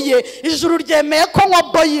agadafunguye ijuru ryemeye ko nywa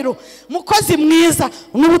boyiro. Mukozi mwiza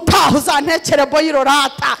n'ubutaha uzantekere boyiro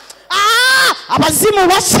rata. Abazimu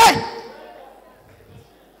bashe.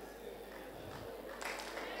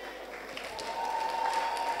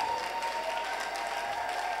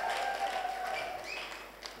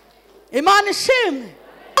 Imana ishimwe.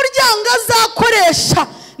 Umuryango azakoresha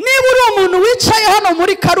niba uri umuntu wicaye hano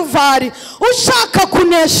muri Karuvari ushaka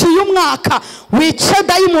kunesha uyu mwaka, wice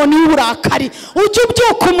dayimoni y'uburakari, ujye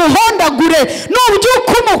ubyuka umuhondagure,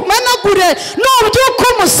 nubyuka umumenagure, nubyuka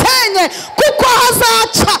umusenye, kuko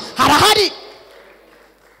hazaca harahari.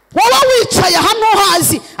 Wowe wicaye hano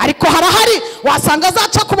hazi ariko harahari. Wasanga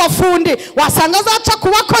azaca ku bafundi, wasanga azaca ku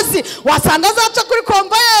bakozi, wasanga azaca kuri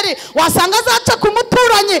konvayeri, wasanga azaca ku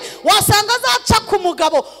muturanyi, wasanga azaca ku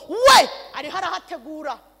mugabo. We ari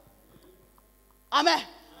harahategura. Amen.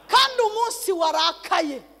 Kandi umunsi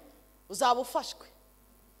warakaye uzaba ufashwe.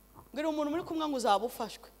 Ngira umuntu muri kumwe ngo uzaba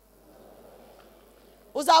ufashwe.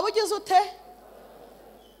 Uzaba ugize ute?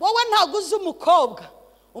 Wowe ntago uzi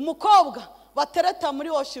umukobwa batereta muri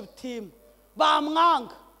worship team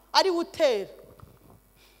bamwanga ari utera.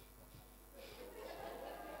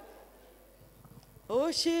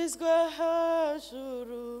 Ushizwe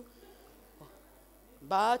hejuru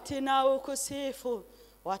bati nawe kusifu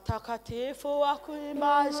watakatifu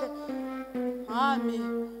wakuimaje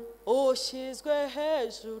Ami ushizwe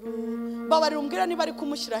hejuru. Babarira umbwira niba ari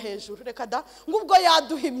kumushyira hejuru. Reka da ngubwo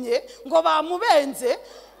yaduhimye ngo bamubenze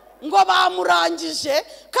ngo bamurangije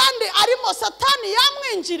kandi arimo Satani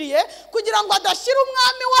yamwinjiriye kugira ngo adashyira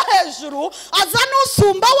umwami wa hejuru azana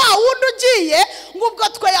usumba wa wundi ugiye ngubwo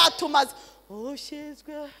twe yatumaze.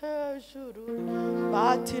 Ushizwe hejuru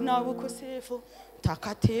bati nawe kusifu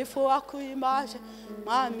takatifu wakuimaje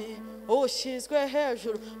Mwami ushizwe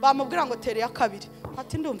hejuru. Bamubwira ngo tere ya kabiri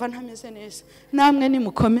ati ndumva ntameze neza, namwe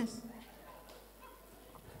nimukomeze.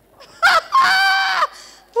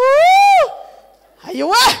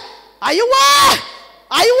 Ayiwe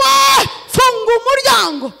funga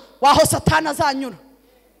umuryango waho Satani azanyura.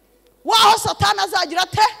 Waho Satani azagira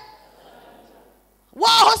ate?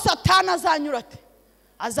 Waho Satani azanyura ate?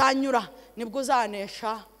 Azanyura nibwo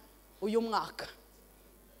uzanesha uyu mwaka.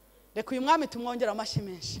 Reka uyu mwami tumwongera amashyi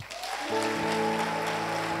menshi.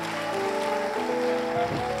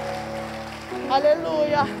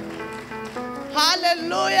 Haleluya.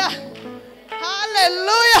 Haleluya.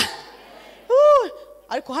 Haleluya.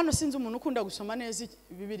 Ariko hano sinzi umuntu ukunda gusoma neza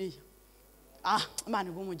Bibiliya. Imana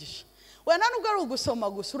igumugisha. We nubwo ari ugusoma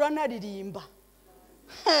gusa uranaririmba.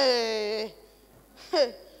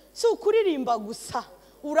 Si ukuririmba gusa,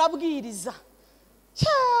 urabwiriza.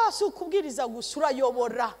 Si ukubwiriza gusa,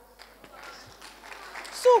 urayobora.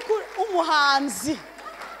 Si umuhanzi.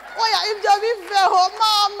 Oya ibyo biveho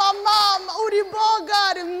mama uri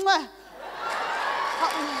bogari mwe.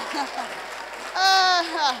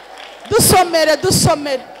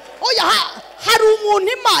 Dusomere. Oya hari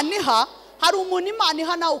umuntu Imana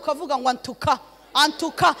iha nawe ukavuga ngo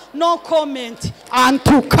antuka no comment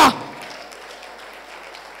antuka.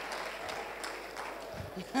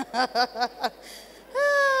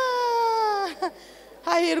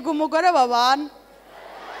 Hahirwa umugore babana.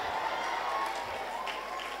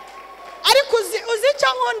 Ariko uzi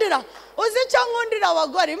icyo nkundira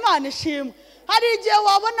abagore Imana ishimwe. Hari igihe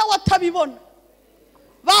wabona watabibona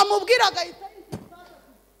bamubwiraga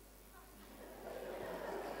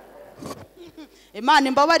Imana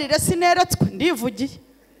imbabarire sineretswe ndivugiye.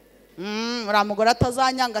 Uriya mugore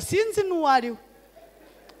atazanyanga sinzi n'uwariwe.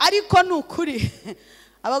 Ariko nukuri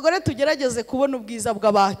abagore tugerageze kubona ubwiza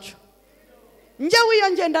bw'abacu. Njye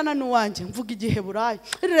wiyongendana n'uwanjye mvuga igiheburayo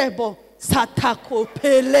rebo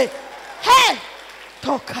satakopele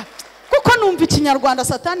toka kuko numva ikinyarwanda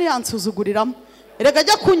Satani yansuzuguriramo. Erega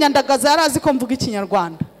ajya kunyandagaza yarazi ko mvuga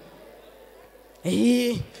ikinyarwanda.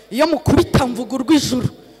 Iyo mukubita mvuga urw'ijuru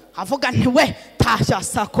avuga nti we tasha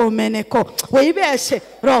sakomeneko wibeshe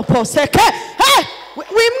roposeke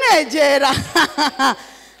wimwegera.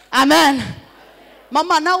 Amen.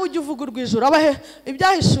 Mama nawe ujye uvuga urw'ijuru. Abahe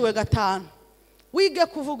ibyahishuwe 5 wige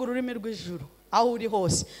kuvuga ururimi rw'ijuru aho uri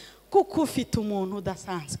hose kuko ufite umuntu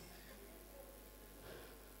udasanzwe.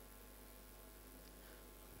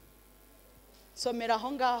 Somera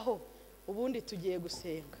aho ngaho ubundi tugiye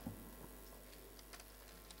gusenga.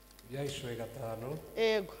 Ibyahishuwe 5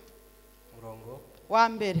 Ego murongo wa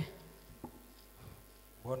mbere.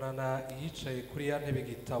 Bonana yicaye kuri ya ntebe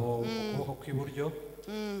igitabo ukuboko kw'iburyo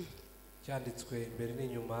cyanditswe imbere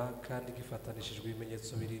n'inyuma kandi gifatanishijwe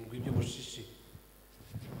ibimenyetso 7 by'ubushishi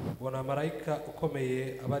ubona marayika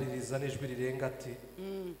ukomeye abaririza n'ijwi rirenga ati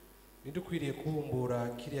nidukwiriye kubumbura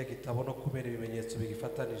kiriya gitabo no kumera ibimenyetso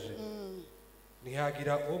bigifatanije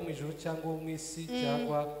ntihagira uwo mu ijuru cyangwa uwo mu isi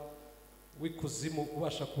cyangwa w'ikuzimu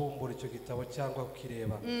ubasha kubumbura icyo gitabo cyangwa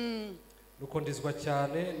kukireba nuko ndizwa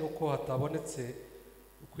cyane nuko hatabonetse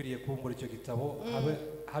ukwiriye kubumbura icyo gitabo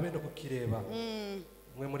habe no kukireba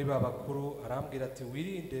umwe muri ba bakuru arambwira ati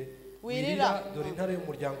wirira dore intare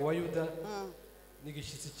y'umuryango wa Yuda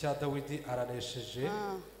n'igishyitsi cya Dawidi aranesheje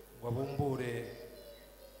ngo abumbure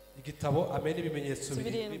igitabo amenye ibimenyetso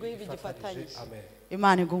birindwi bigifatanyije. Amen.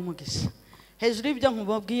 Imana iguhe umugisha. Hejuru y'ibyo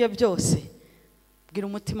nkubabwiye byose bwira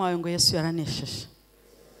umutima wawe ngo Yesu yaranesheje.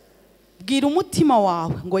 Bwira umutima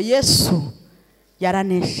wawe ngo Yesu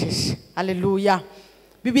yaranesheje. Haleluya.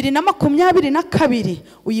 2022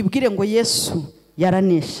 uyibwire ngo Yesu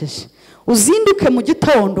yaranesheje. Uzinduke mu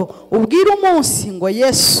gitondo ubwire umunsi ngo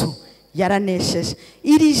Yesu yaranesheje.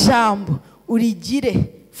 Iri jambo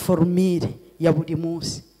urigire formule ya buri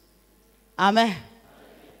munsi. Amen.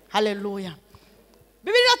 Haleluya.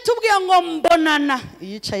 Bibiliya tubwiye ngo mbonana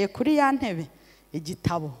yicaye kuri ya ntebe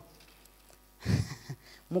igitabo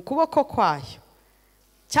mu kuboko kwayo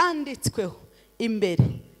cyanditsweho imbere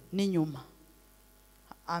n'inyuma.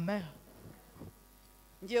 Amen.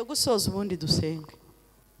 Ngiye gusoza ubundi dusenge.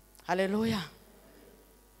 Haleluya.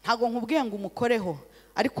 Ntago nkubwiye ngo umukoreho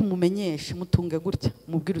ariko umumenyeshe mutunge gutya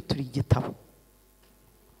mubwire uturi igitabo.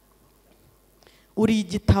 Uri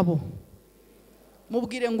igitabo.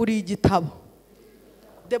 Mubwire ngo uri igitabo.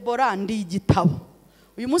 Deborah ndi igitabo.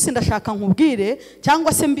 Uyu munsi ndashaka nkubwire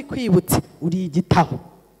cyangwa se mbikwibutse uri igitabo.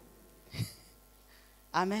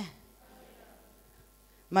 Amen.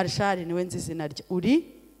 Marshal niwe nzi izina rye. Uri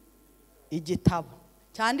igitabo.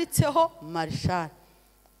 Cyanditseho Marshal.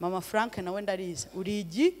 Mama Frank nawe ndarize. Uri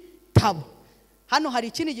igitabo. Hano hari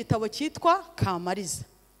ikindi gitabo cyitwa Kamariza.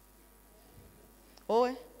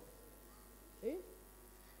 Wowe?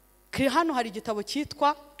 Hano hari igitabo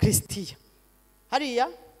cyitwa Kristo. Hariya?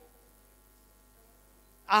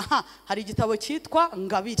 Aha, hari igitabo cyitwa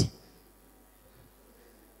Ngabire.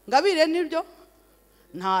 Ngabire nibyo?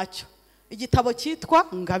 Ntacyo. Igitabo cyitwa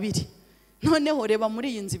Ngabire. Noneho reba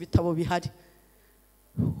muri iyi nzi bitabo bihari.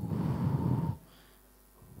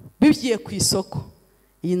 Bigiye ku isoko.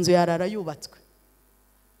 Iyi nzu yarara yubatswe.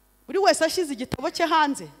 Buri wese ashize igitabo cye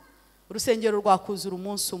hanze. Urusengero rwakuzura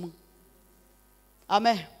umunsi umwe.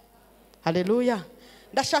 Amen. Haleluya.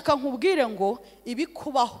 Ndashaka nkubwire ngo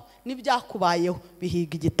ibikubaho n'ibyakubayeho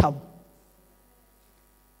bihiga igitabo.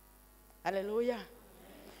 Haleluya.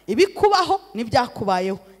 Ibikubaho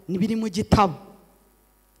n'ibyakubayeho nibiri mu gitabo.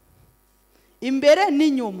 Imbere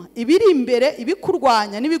n'inyuma, ibiri imbere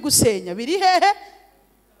ibikurwanya n'ibigusenya biri hehe?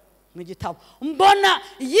 Mu gitabo. Mbona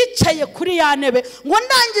yicaye kuri ya ntebe ngo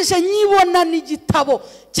ndangije nyibona n'igitabo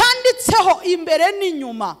cyanditseho imbere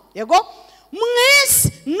n'inyuma. Yego?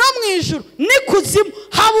 Mwisi no mwijuru nikuzimu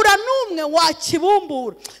habura numwe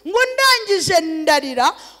wakibumbura. Ngo ndangije ndarira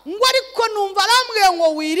ngo ariko numva arambwiye ngo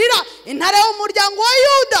wirira intare y'umuryango wa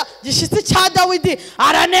Yuda gishyitsi cya Dawidi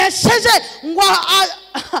aranesheje ngo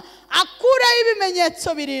akureho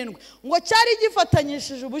ibimenyetso birindwi ngo cyari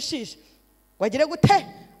gifatanyishije ubushishi ngo agire gute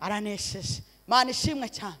aranesheje. Mana ishimwe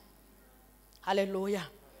cyane. Haleluya.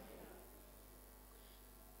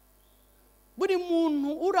 Buri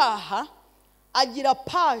muntu uraha agira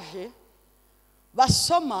page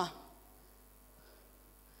basoma.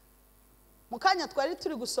 Mukanya twari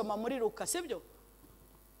turi gusoma muri Luka, sibyo?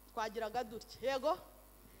 Twagiraga dutya. Yego?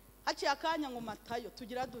 Haciye akanya ngo Matayo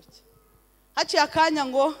tugira dutya. Haciye akanya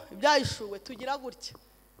ngo ibyayishuwe tugira gutya.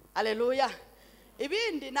 Haleluya.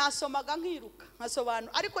 Ibindi nasomaga nkiruka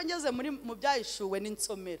nkasobanura ariko ngeze muri mu byayishuwe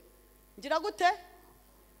n'insomera. Ngira gute?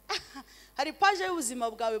 Hari page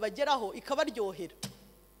y'ubuzima bwawe bageraho ikabaryohera.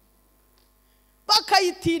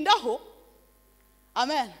 Bakayitindaho.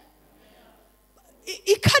 Amen.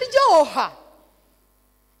 Ikaryoha.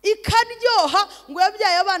 Ikaryoha ngo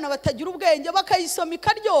yabyaye abana batagira ubwenge bakayisoma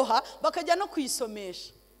ikaryoha bakajya no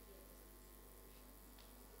kuyisomesha.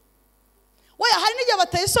 Oya hari n'igihe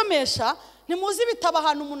batayisomesha ntimuzi bitaba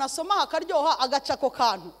ahantu umuntu asoma hakaryoha agaca ko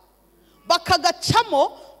kantu.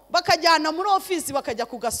 Bakagacamo bakajyana muri ofisi bakajya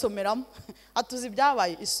kugasomeramo. Atuzi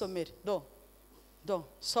byabaye isomere. Do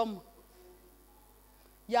soma.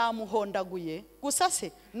 Yamuhondaguye gusa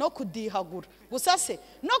se no kudihagura gusa se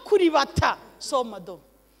no kuribata soma do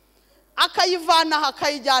akayivana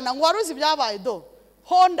hakayijyana ngo waruzi byabaye do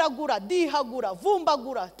hondagura dihagura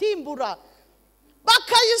vumbagura timbura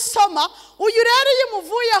bakayisoma. Uyu rero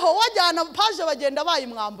yimuvuyeho wajyana page bagenda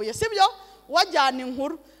bayimwambuye sibyo wajyana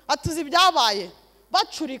inkuru atuzi byabaye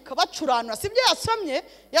bacurika bacuranura. Sibyo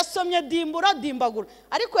yasomye dimbura dimbagura,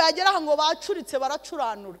 ariko yagera ngo bacuritse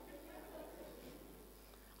baracuranura.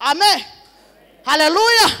 Amen.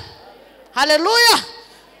 Haleluya. Haleluya.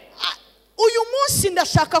 Uyu munsi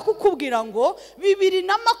ndashaka kukubwira ngo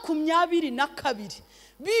 2022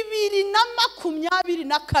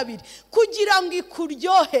 kugira ngo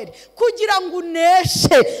ikuryohere, kugira ngo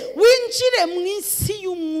uneshe, winjire mu isi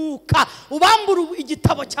y'umwuka, ubambura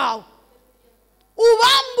igitabo cyawe,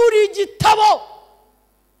 ubambura igitabo.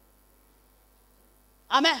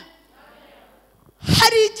 Amen.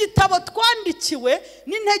 Hari igitabo twandikiwe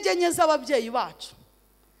n'intege nke z'ababyeyi bacu,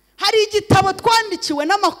 hari igitabo twandikiwe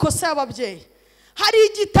n'amakosa y'ababyeyi, hari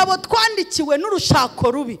igitabo twandikiwe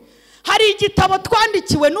n'urushako rubi, hari igitabo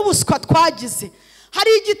twandikiwe n'ubuswa twagize,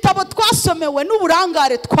 hari igitabo twasomewe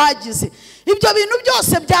n'uburangare twagize. Ibyo bintu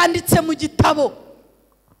byose byanditse mu gitabo.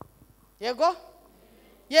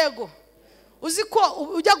 Yego uzi ko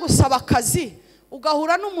ujya gusaba akazi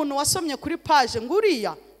ugahura n'umuntu wasomye kuri page ngo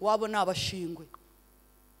uriya wabona abashingwe,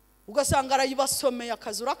 ugasanga arayibasomeye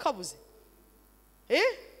akazi urakabuze.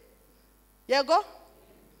 Yego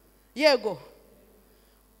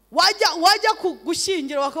wajya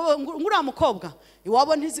kugushyingira nguriya mukobwa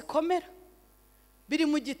iwabo ntizikomera, biri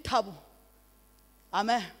mu gitabo.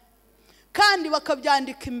 Amen. Kandi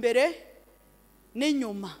bakabyandika imbere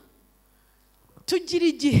n'inyuma. Tugira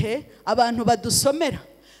igihe abantu badusomera,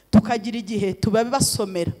 tukagira igihe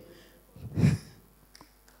tubabasomera.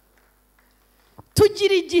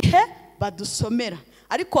 Tugira igihe badusomera,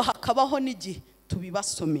 ariko hakabaho n'igihe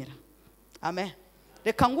tubibasomera. Amen.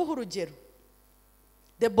 Reka nguhe urugero.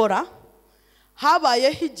 Deborah,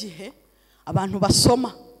 habayeho igihe abantu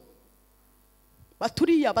basoma,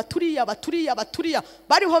 baturiya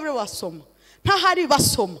bariho basoma, ntahari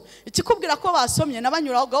basoma. Ikikubwira ko basomye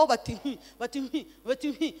nabanyuraho bati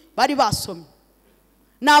bari basomye,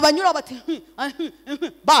 nabanyuraho bati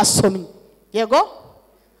basomye. Yego.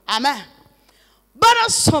 Amen.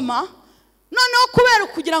 Barasoma, noneho kubera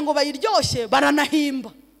kugira ngo bayiryoshye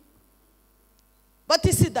baranahimba.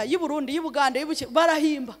 Bati sida y'u Burundi, y'u Buganda,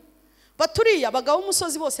 barahimba. Baturiya abagabo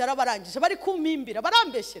umusozi bose yarabarangije, bari kumimbira,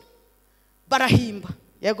 barambeshyera, barahimba.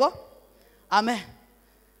 Yego. Amen.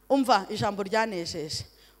 Umva ijambo ryanejeje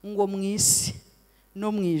ngo mu isi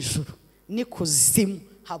no mu ijuru ni kuzimu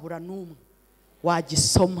habura n'umwe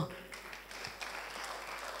wagisoma.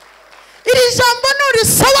 Iri jambo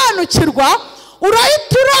nurisobanukirwa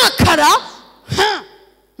urahita urakara.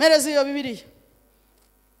 Mereza iyo Bibiliya.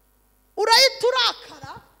 Urahita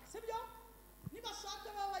urakara, sibyo? Nibashaka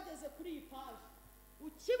baba bageze kuri iyi page,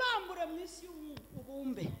 ukibambure mu isi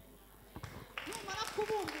y'ubumbe. Numara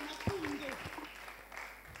kubumba nakunde.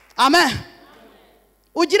 Amen.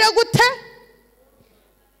 Ugire gute?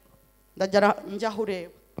 Ndajya njyaho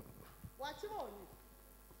ureba.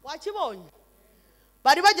 Wakibonye?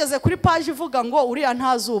 Bari bageze kuri page ivuga ngo uriya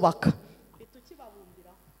ntazubaka.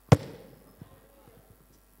 Itukibabumbira.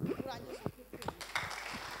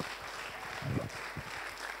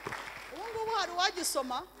 Ubu hari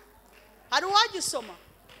uwagisoma?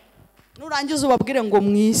 Nurangiza ubabwire ngo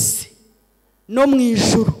mu isi no mu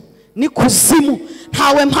ijuru ni kuzimu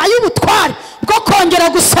ntawe mpaye ubutware bwo kongera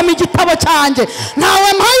gusoma igitabo cyanjye, ntawe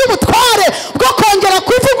mpaye ubutware bwo kongera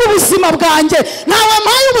kuvuga ubuzima bwanjye, ntawe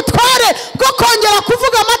mpaye ubutware bwo kongera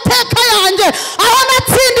kuvuga amateka yanjye. Aho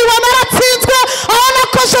natsindiwe naratsinzwe, aho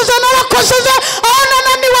nakosheje narakosheje, aho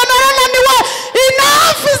nananiwe narananiwe.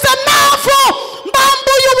 Enough is enough.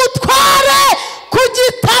 Mbambuye ubutware ku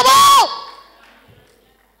gitabo.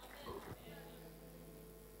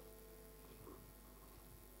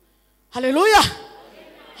 Haleluya.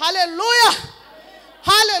 Haleluya.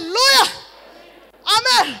 Haleluya.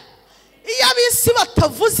 Amen. Iyo abisi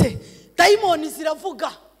batavuze, dayimoni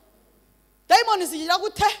ziravuga. Dayimoni zigira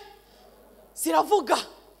gute? Ziravuga.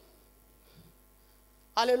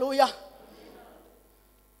 Haleluya.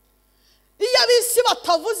 Iyo abisi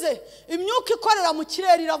batavuze, imyuka ikorera mu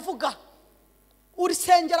kirere iravuga.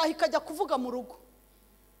 Urisengera ikajya kuvuga mu rugo.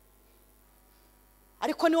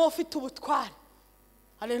 Ariko niwe ufite ubutware.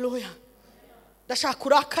 Haleluya. Ndashaka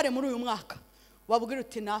urakare muri uyu mwaka. Wabwira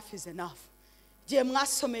uti enough is enough. Giye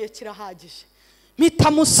mwasomeye kirahagije.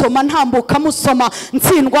 Mpita musoma, ntambuka musoma,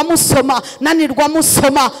 ntsindwa musoma, nanirwa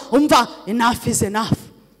musoma. Umva, enough is enough.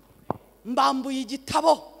 Mbambuye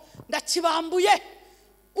igitabo, ndakibambuye.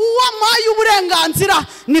 Uwamaye uburenganzira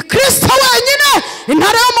ni Kristo wenyine,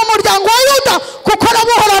 intare yo mu muryango wa Yuda, kuko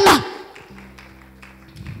arabuhorana.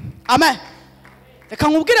 Amen. Reka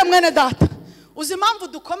nkubwire mwene data, uzi impamvu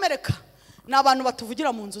dukomereka ni abantu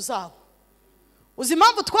batuvugira mu nzu zabo. Uzi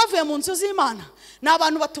impamvu twavuye mu nzu z'Imana ni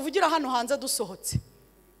abantu batuvugira hano hanze dusohotse.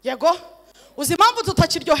 Yego. uzi impamvu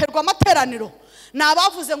tutakiryoherwa amateraniro? Ni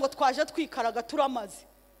abavuze ngo twaje twikaraga turamaze.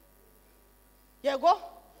 Yego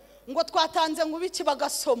ngo twatanze ngo biki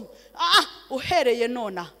bagasoma. Uhereye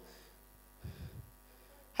nona.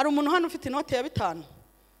 Hari umuntu hano ufite inote ya 5?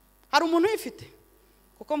 Hari umuntu uyifite?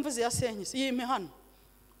 Kuko mvuze yasenyise yime hano.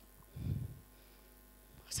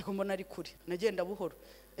 Seko mbona ari kuri nagenda buhoro.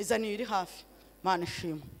 Izani iri hafi. Mana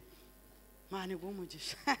shima. Mana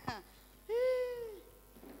igumugisha.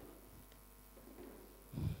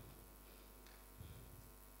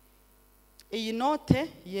 Iyi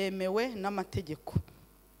note yemewe n'amategeko.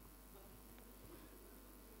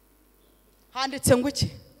 Handitse ngo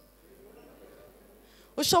iki?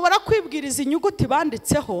 Ushobora kwibwiriza inyuguti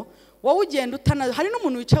banditseho, wowe ugenda utana. Hari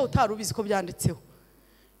n'umuntu wicaye utarubizi ko byanditseho.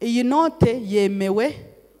 Iyi note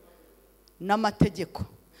yemewe n'amategeko.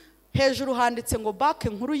 Hejuru handitse ngo banki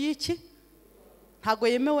nkuru y'iki? Ntago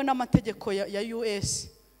yemewe n'amategeko ya US.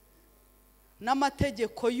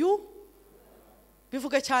 N'amategeko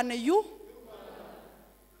bivuga cyane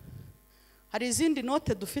Hari izindi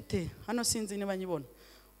note dufite hano sinzi niba nyibona.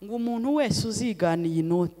 Ngo umuntu wese uzigana iyi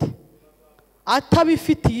note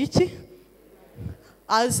atabifitiye iki?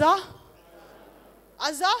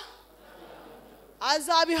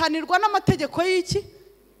 Azabihanirwa n'amategeko y'iki?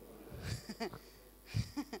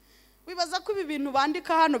 Wibaza ko ibi bintu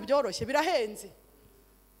bandika hano byoroshye, birahenze,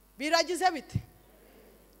 biragize bite?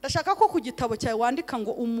 Ndashaka ko ku gitabo cyawe wandika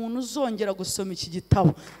ngo umuntu uzongera gusoma iki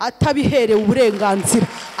gitabo atabiherewe uburenganzira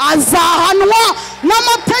azahanwa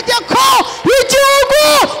n'amategeko y'igihugu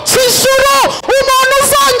cy'ijuru. Umuntu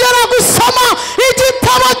uzongera gusoma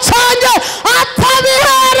igitabo cyanjye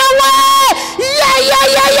atabiherewe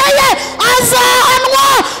azahanwa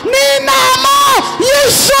n'inama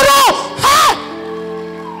y'ijuru.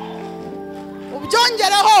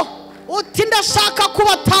 Ubyongereho uti ndashaka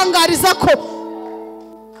kubatangariza ko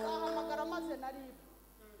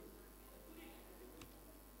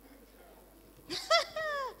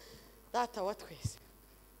data wa twese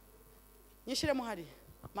nyishiremo hari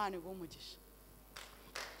Mana igumugisha.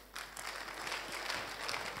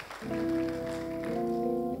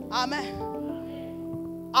 Amen.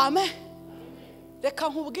 Amen. Reka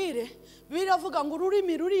nkubwire, biravuga ngo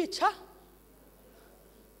ururimi rurica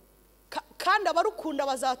kandi abarukunda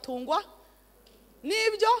bazatungwa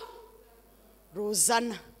n'ibyo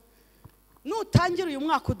ruzana. Nutangira uyu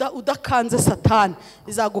mwaka udakanze Satani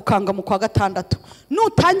izagukanga mu kwa 6.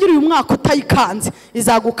 Nutangira uyu mwaka utayikanze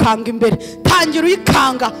izagukanga imbere. Tangira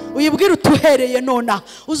uyikanga uyibwira utuhereye nona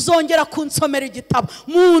uzongera kunsomera igitabo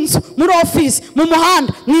mu nzu, muri office, mu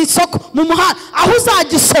muhanda, mu isoko, mu muhanda, aho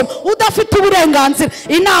uzagisoma udafite uburenganzira.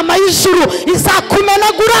 Inama y'ijuru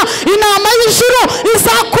izakumenagura, inama y'ijuru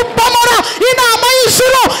izakubomora, inama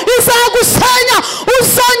y'ijuru izagusenya.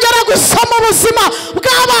 Uzongera gusoma ubuzima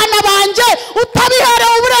bw'abana banje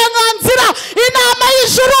utabiherewe uburenganzira. Inama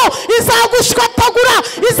y'ijuru izagushwatagura,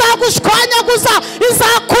 izagushwanyaguza,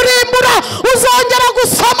 izakurimbura. Uzongera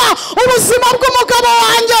gusoma ubuzima bw'umugabo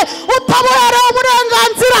wanjye utabuherewe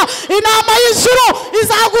uburenganzira. Inama y'ijuru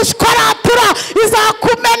izagushwaratura,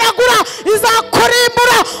 izakumenagura,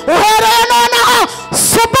 izakurimbura. Uhereye nonaha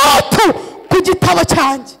subutu ku gitabo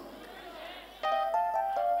cyanjye.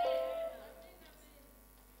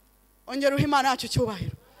 Ongera uha Imana yacu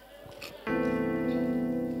cyubahiro.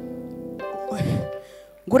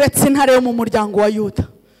 Nguretse intare yo mu muryango wa Yuda,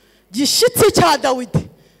 gishitsi cya Dawidi,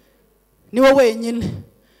 niwe wenyine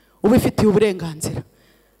ubifitiye uburenganzira.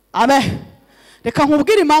 Amen. Reka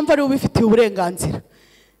nkubwire impamvu ari ubifitiye uburenganzira.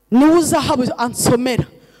 Niwe uzahabu ansomera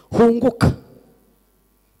hunguka.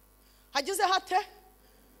 Hagize hate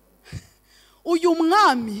uyu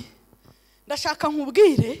mwami, ndashaka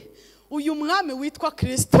nkubwire uyu mwami witwa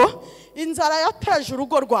Kristo, inzara yateje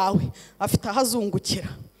urugo rwawe afite ahazungukira.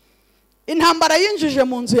 Intambara yinjije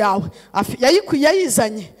mu nzu yawe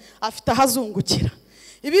yayizanye afite ahazungukira.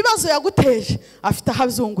 Ibibazo yaguteje afite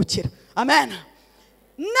ahazungukira. Amen.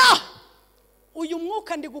 Uyu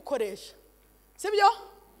mwuka ndi gukoresha, sibyo?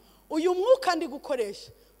 Uyu mwuka ndi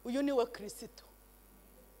gukoresha, uyu niwe Kristo.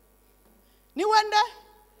 Niwe nde?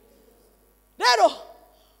 Rero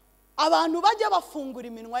abantu bajya bafungura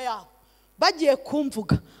iminwa yabo bagiye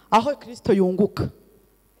kumvuga aho Kristo yunguka.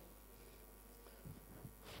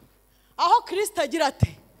 Aho Kristo agira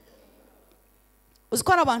ate?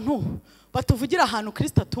 Uzikora abantu batuvugira ahantu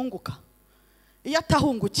Kristo atunguka. Iyo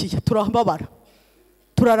atahungukiye turababara,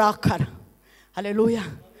 turarakara. Haleluya.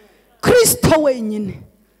 Kristo wenyine.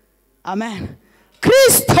 Amen.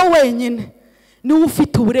 Kristo wenyine niwe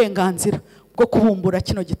ufite uburenganzira bwo kubumbura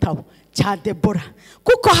kino gitabo cya Debora,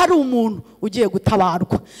 kuko hari umuntu ugiye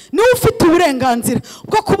gutabarwa. Niwe ufite uburenganzira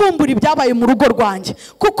bwo kubumbura ibyabaye mu rugo rwanjye,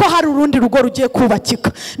 kuko hari urundi rugo rugiye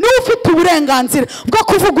kubakika. Niwe ufite uburenganzira bwo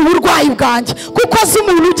kuvuga uburwayi bwanjye, kuko azi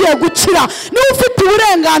umuntu ugiye gukira. Niwe ufite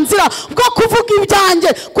uburenganzira bwo kuvuga ibyanjye,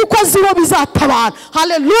 kuko azi uwo bizatabara.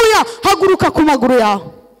 Haleluya! Haguruka ku maguru yawe,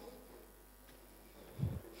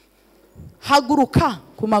 haguruka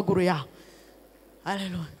ku maguru yawe.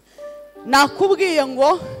 Haleluya! Nakubwiye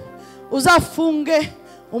ngo uzafunge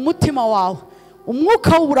umutima wawe,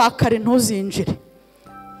 umwuka w'uburakari ntuzinjire.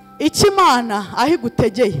 Ikimana aho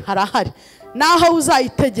igutegeye harahari, naho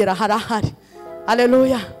uzayitegera harahari.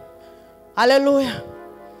 Haleluya, haleluya,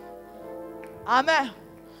 amen.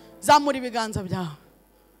 Zamura ibiganza byawe,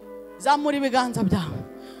 zamura ibiganza byawe,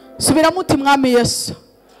 subiramo uti mwami Yesu,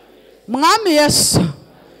 mwami Yesu,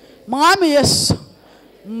 mwami Yesu,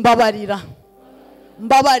 mbabarira,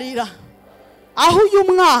 mbabarira aho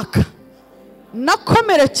uyu mwaka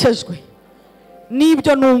nakomerekejwe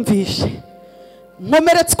n'ibyo numvishe,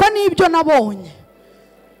 nkomeretswa n'ibyo nabonye,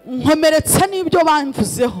 nkomeretswa n'ibyo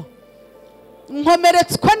bamvuzeho,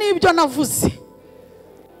 nkomeretswa n'ibyo navuze,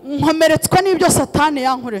 nkomeretswa n'ibyo Satani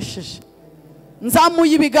yankoresheje.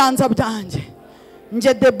 Nzamuye ibiganza byanjye,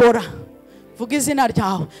 nje Debora, vuga izina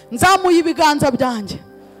ryawe. Nzamuye ibiganza byanjye,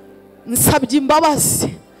 nsabye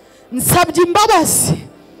imbabazi, nsabye imbabazi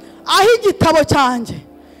aho igitabo cyanjye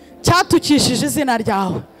cyatukishije izina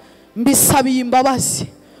ryawe. Mbisabiye imbabazi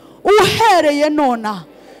uhereye nona,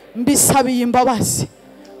 mbisabiye imbabazi.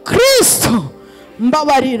 Kristo,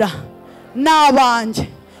 mbabarira n'abanjye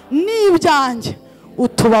n'ibyanjye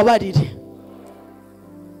utubabarire.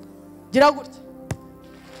 Gira gutya,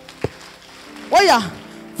 oya,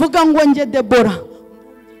 vuga ngo nge Debora,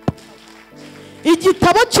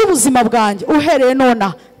 igitabo cy'ubuzima bwanjye uhereye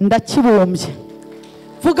nona ndakibumbye.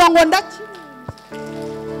 Vuga ngo ndakibumbye.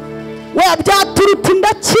 Oya, byaturuti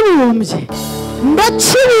ndakibumbye,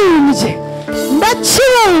 ndakibumbye,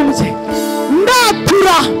 ndakibumbye.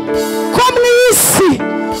 Ndatura ko mu isi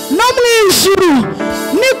no mu ijuru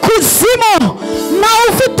n'ikuzimu nawe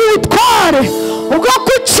ufite ubutware bwo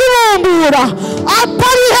kukibumbura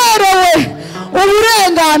atariherewe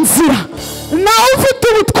uburenganzira. Nawe ufite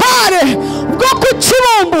ubutware bwo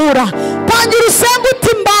kukibumbura. Tangira usenge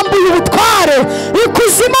uti mbambuye ubutware,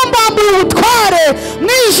 ikuzimu mbambuye ubutware, mu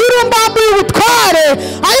ijuru mbambuye ubutware.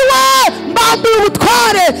 Ayiwe, mbambuye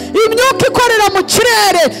ubutware. Imyuka ikorera mu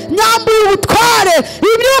kirere nyambuye ubutware,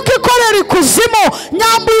 imyuka ikorera ikuzimu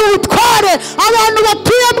nyambuye ubutware, abantu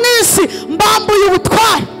batuye mu isi mbambuye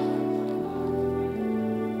ubutware.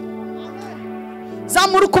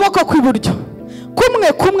 Zamura ukuboko kw'iburyo, kumwe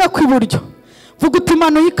kumwe kw'iburyo. Vuga uti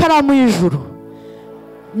manuye ikaramu y'ijuru.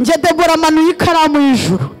 Nje Debora manuye ikaramu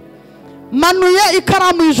y'ijuru, manuye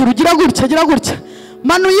ikaramu y'ijuru. Gira gutya, gira gutya,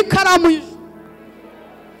 manuye ikaramu y'ijuru.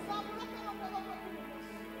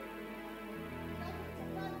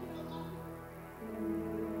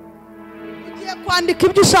 Ugiye kwandika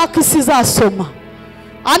ibyo ushaka isi izasoma.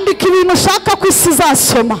 Andika ibintu ushaka ko isi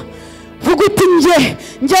izasoma. Vuga uti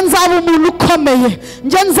nje nzaba umuntu ukomeye,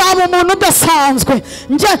 nje nzaba umuntu udasanzwe.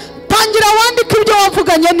 Nje tangira wandika ibyo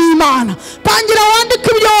wavuganye n'Imana, tangira wandika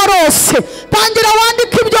ibyo warose, tangira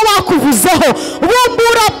wandika ibyo bakuvuzeho.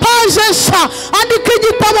 Bumbura paje nshya, andika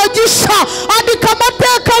igitabo gishya, andika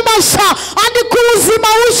amateka mashya, andika ubuzima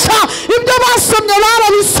bushya. Ibyo basomye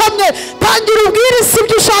barabisomye. Tangira ubwire isi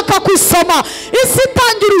ibyo ushaka kwisoma. Isi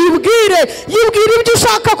tangira uyibwire, yibwire ibyo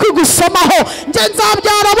ushaka kwigusomaho. Nje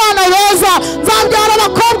nzabyara abana beza, nzabyara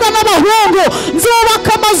abakobwa n'abahungu, nzubaka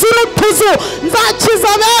amazu n'utuzu,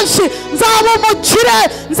 nzakiza benshi, nzaba umukire,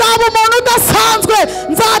 nzaba umuntu udasanzwe,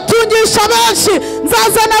 nzatungisha benshi,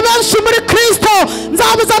 nzazana benshi muri Kristo,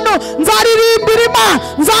 nzaririmbira Imana,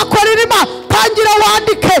 nzakorera Imana. Tangira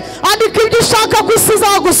wandike, andika ibyo ushaka ko isi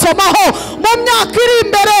izagusomaho. Mu myaka iri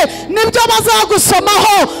imbere nibyo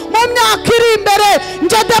bazagusomaho. Mu myaka iri imbere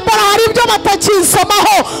nje Debora hari ibyo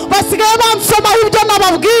batakisomaho, basigaye bansomaho ibyo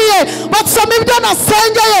nababwiye, basoma ibyo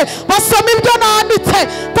nasengeye, basoma ibyo nanditse.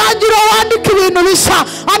 Tangira wandika ibintu bishya,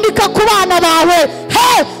 andika ku bana bawe. He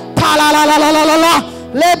talalalalala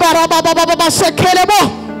lebarabababashekerebo.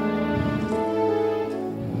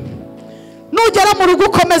 Nugera mu rugo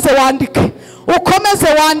ukomeze wandike, ukomeze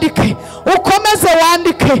wandike, ukomeze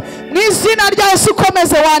wandike. Mu izina rya Yesu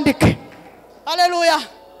ukomeze wandike. Haleluya,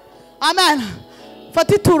 amen.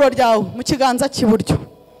 Fata ituro ryawe mu kiganza cy'iburyo,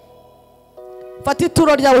 fata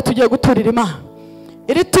ituro ryawe tugiye guturira Imana.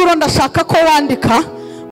 Iri turo ndashaka ko wandika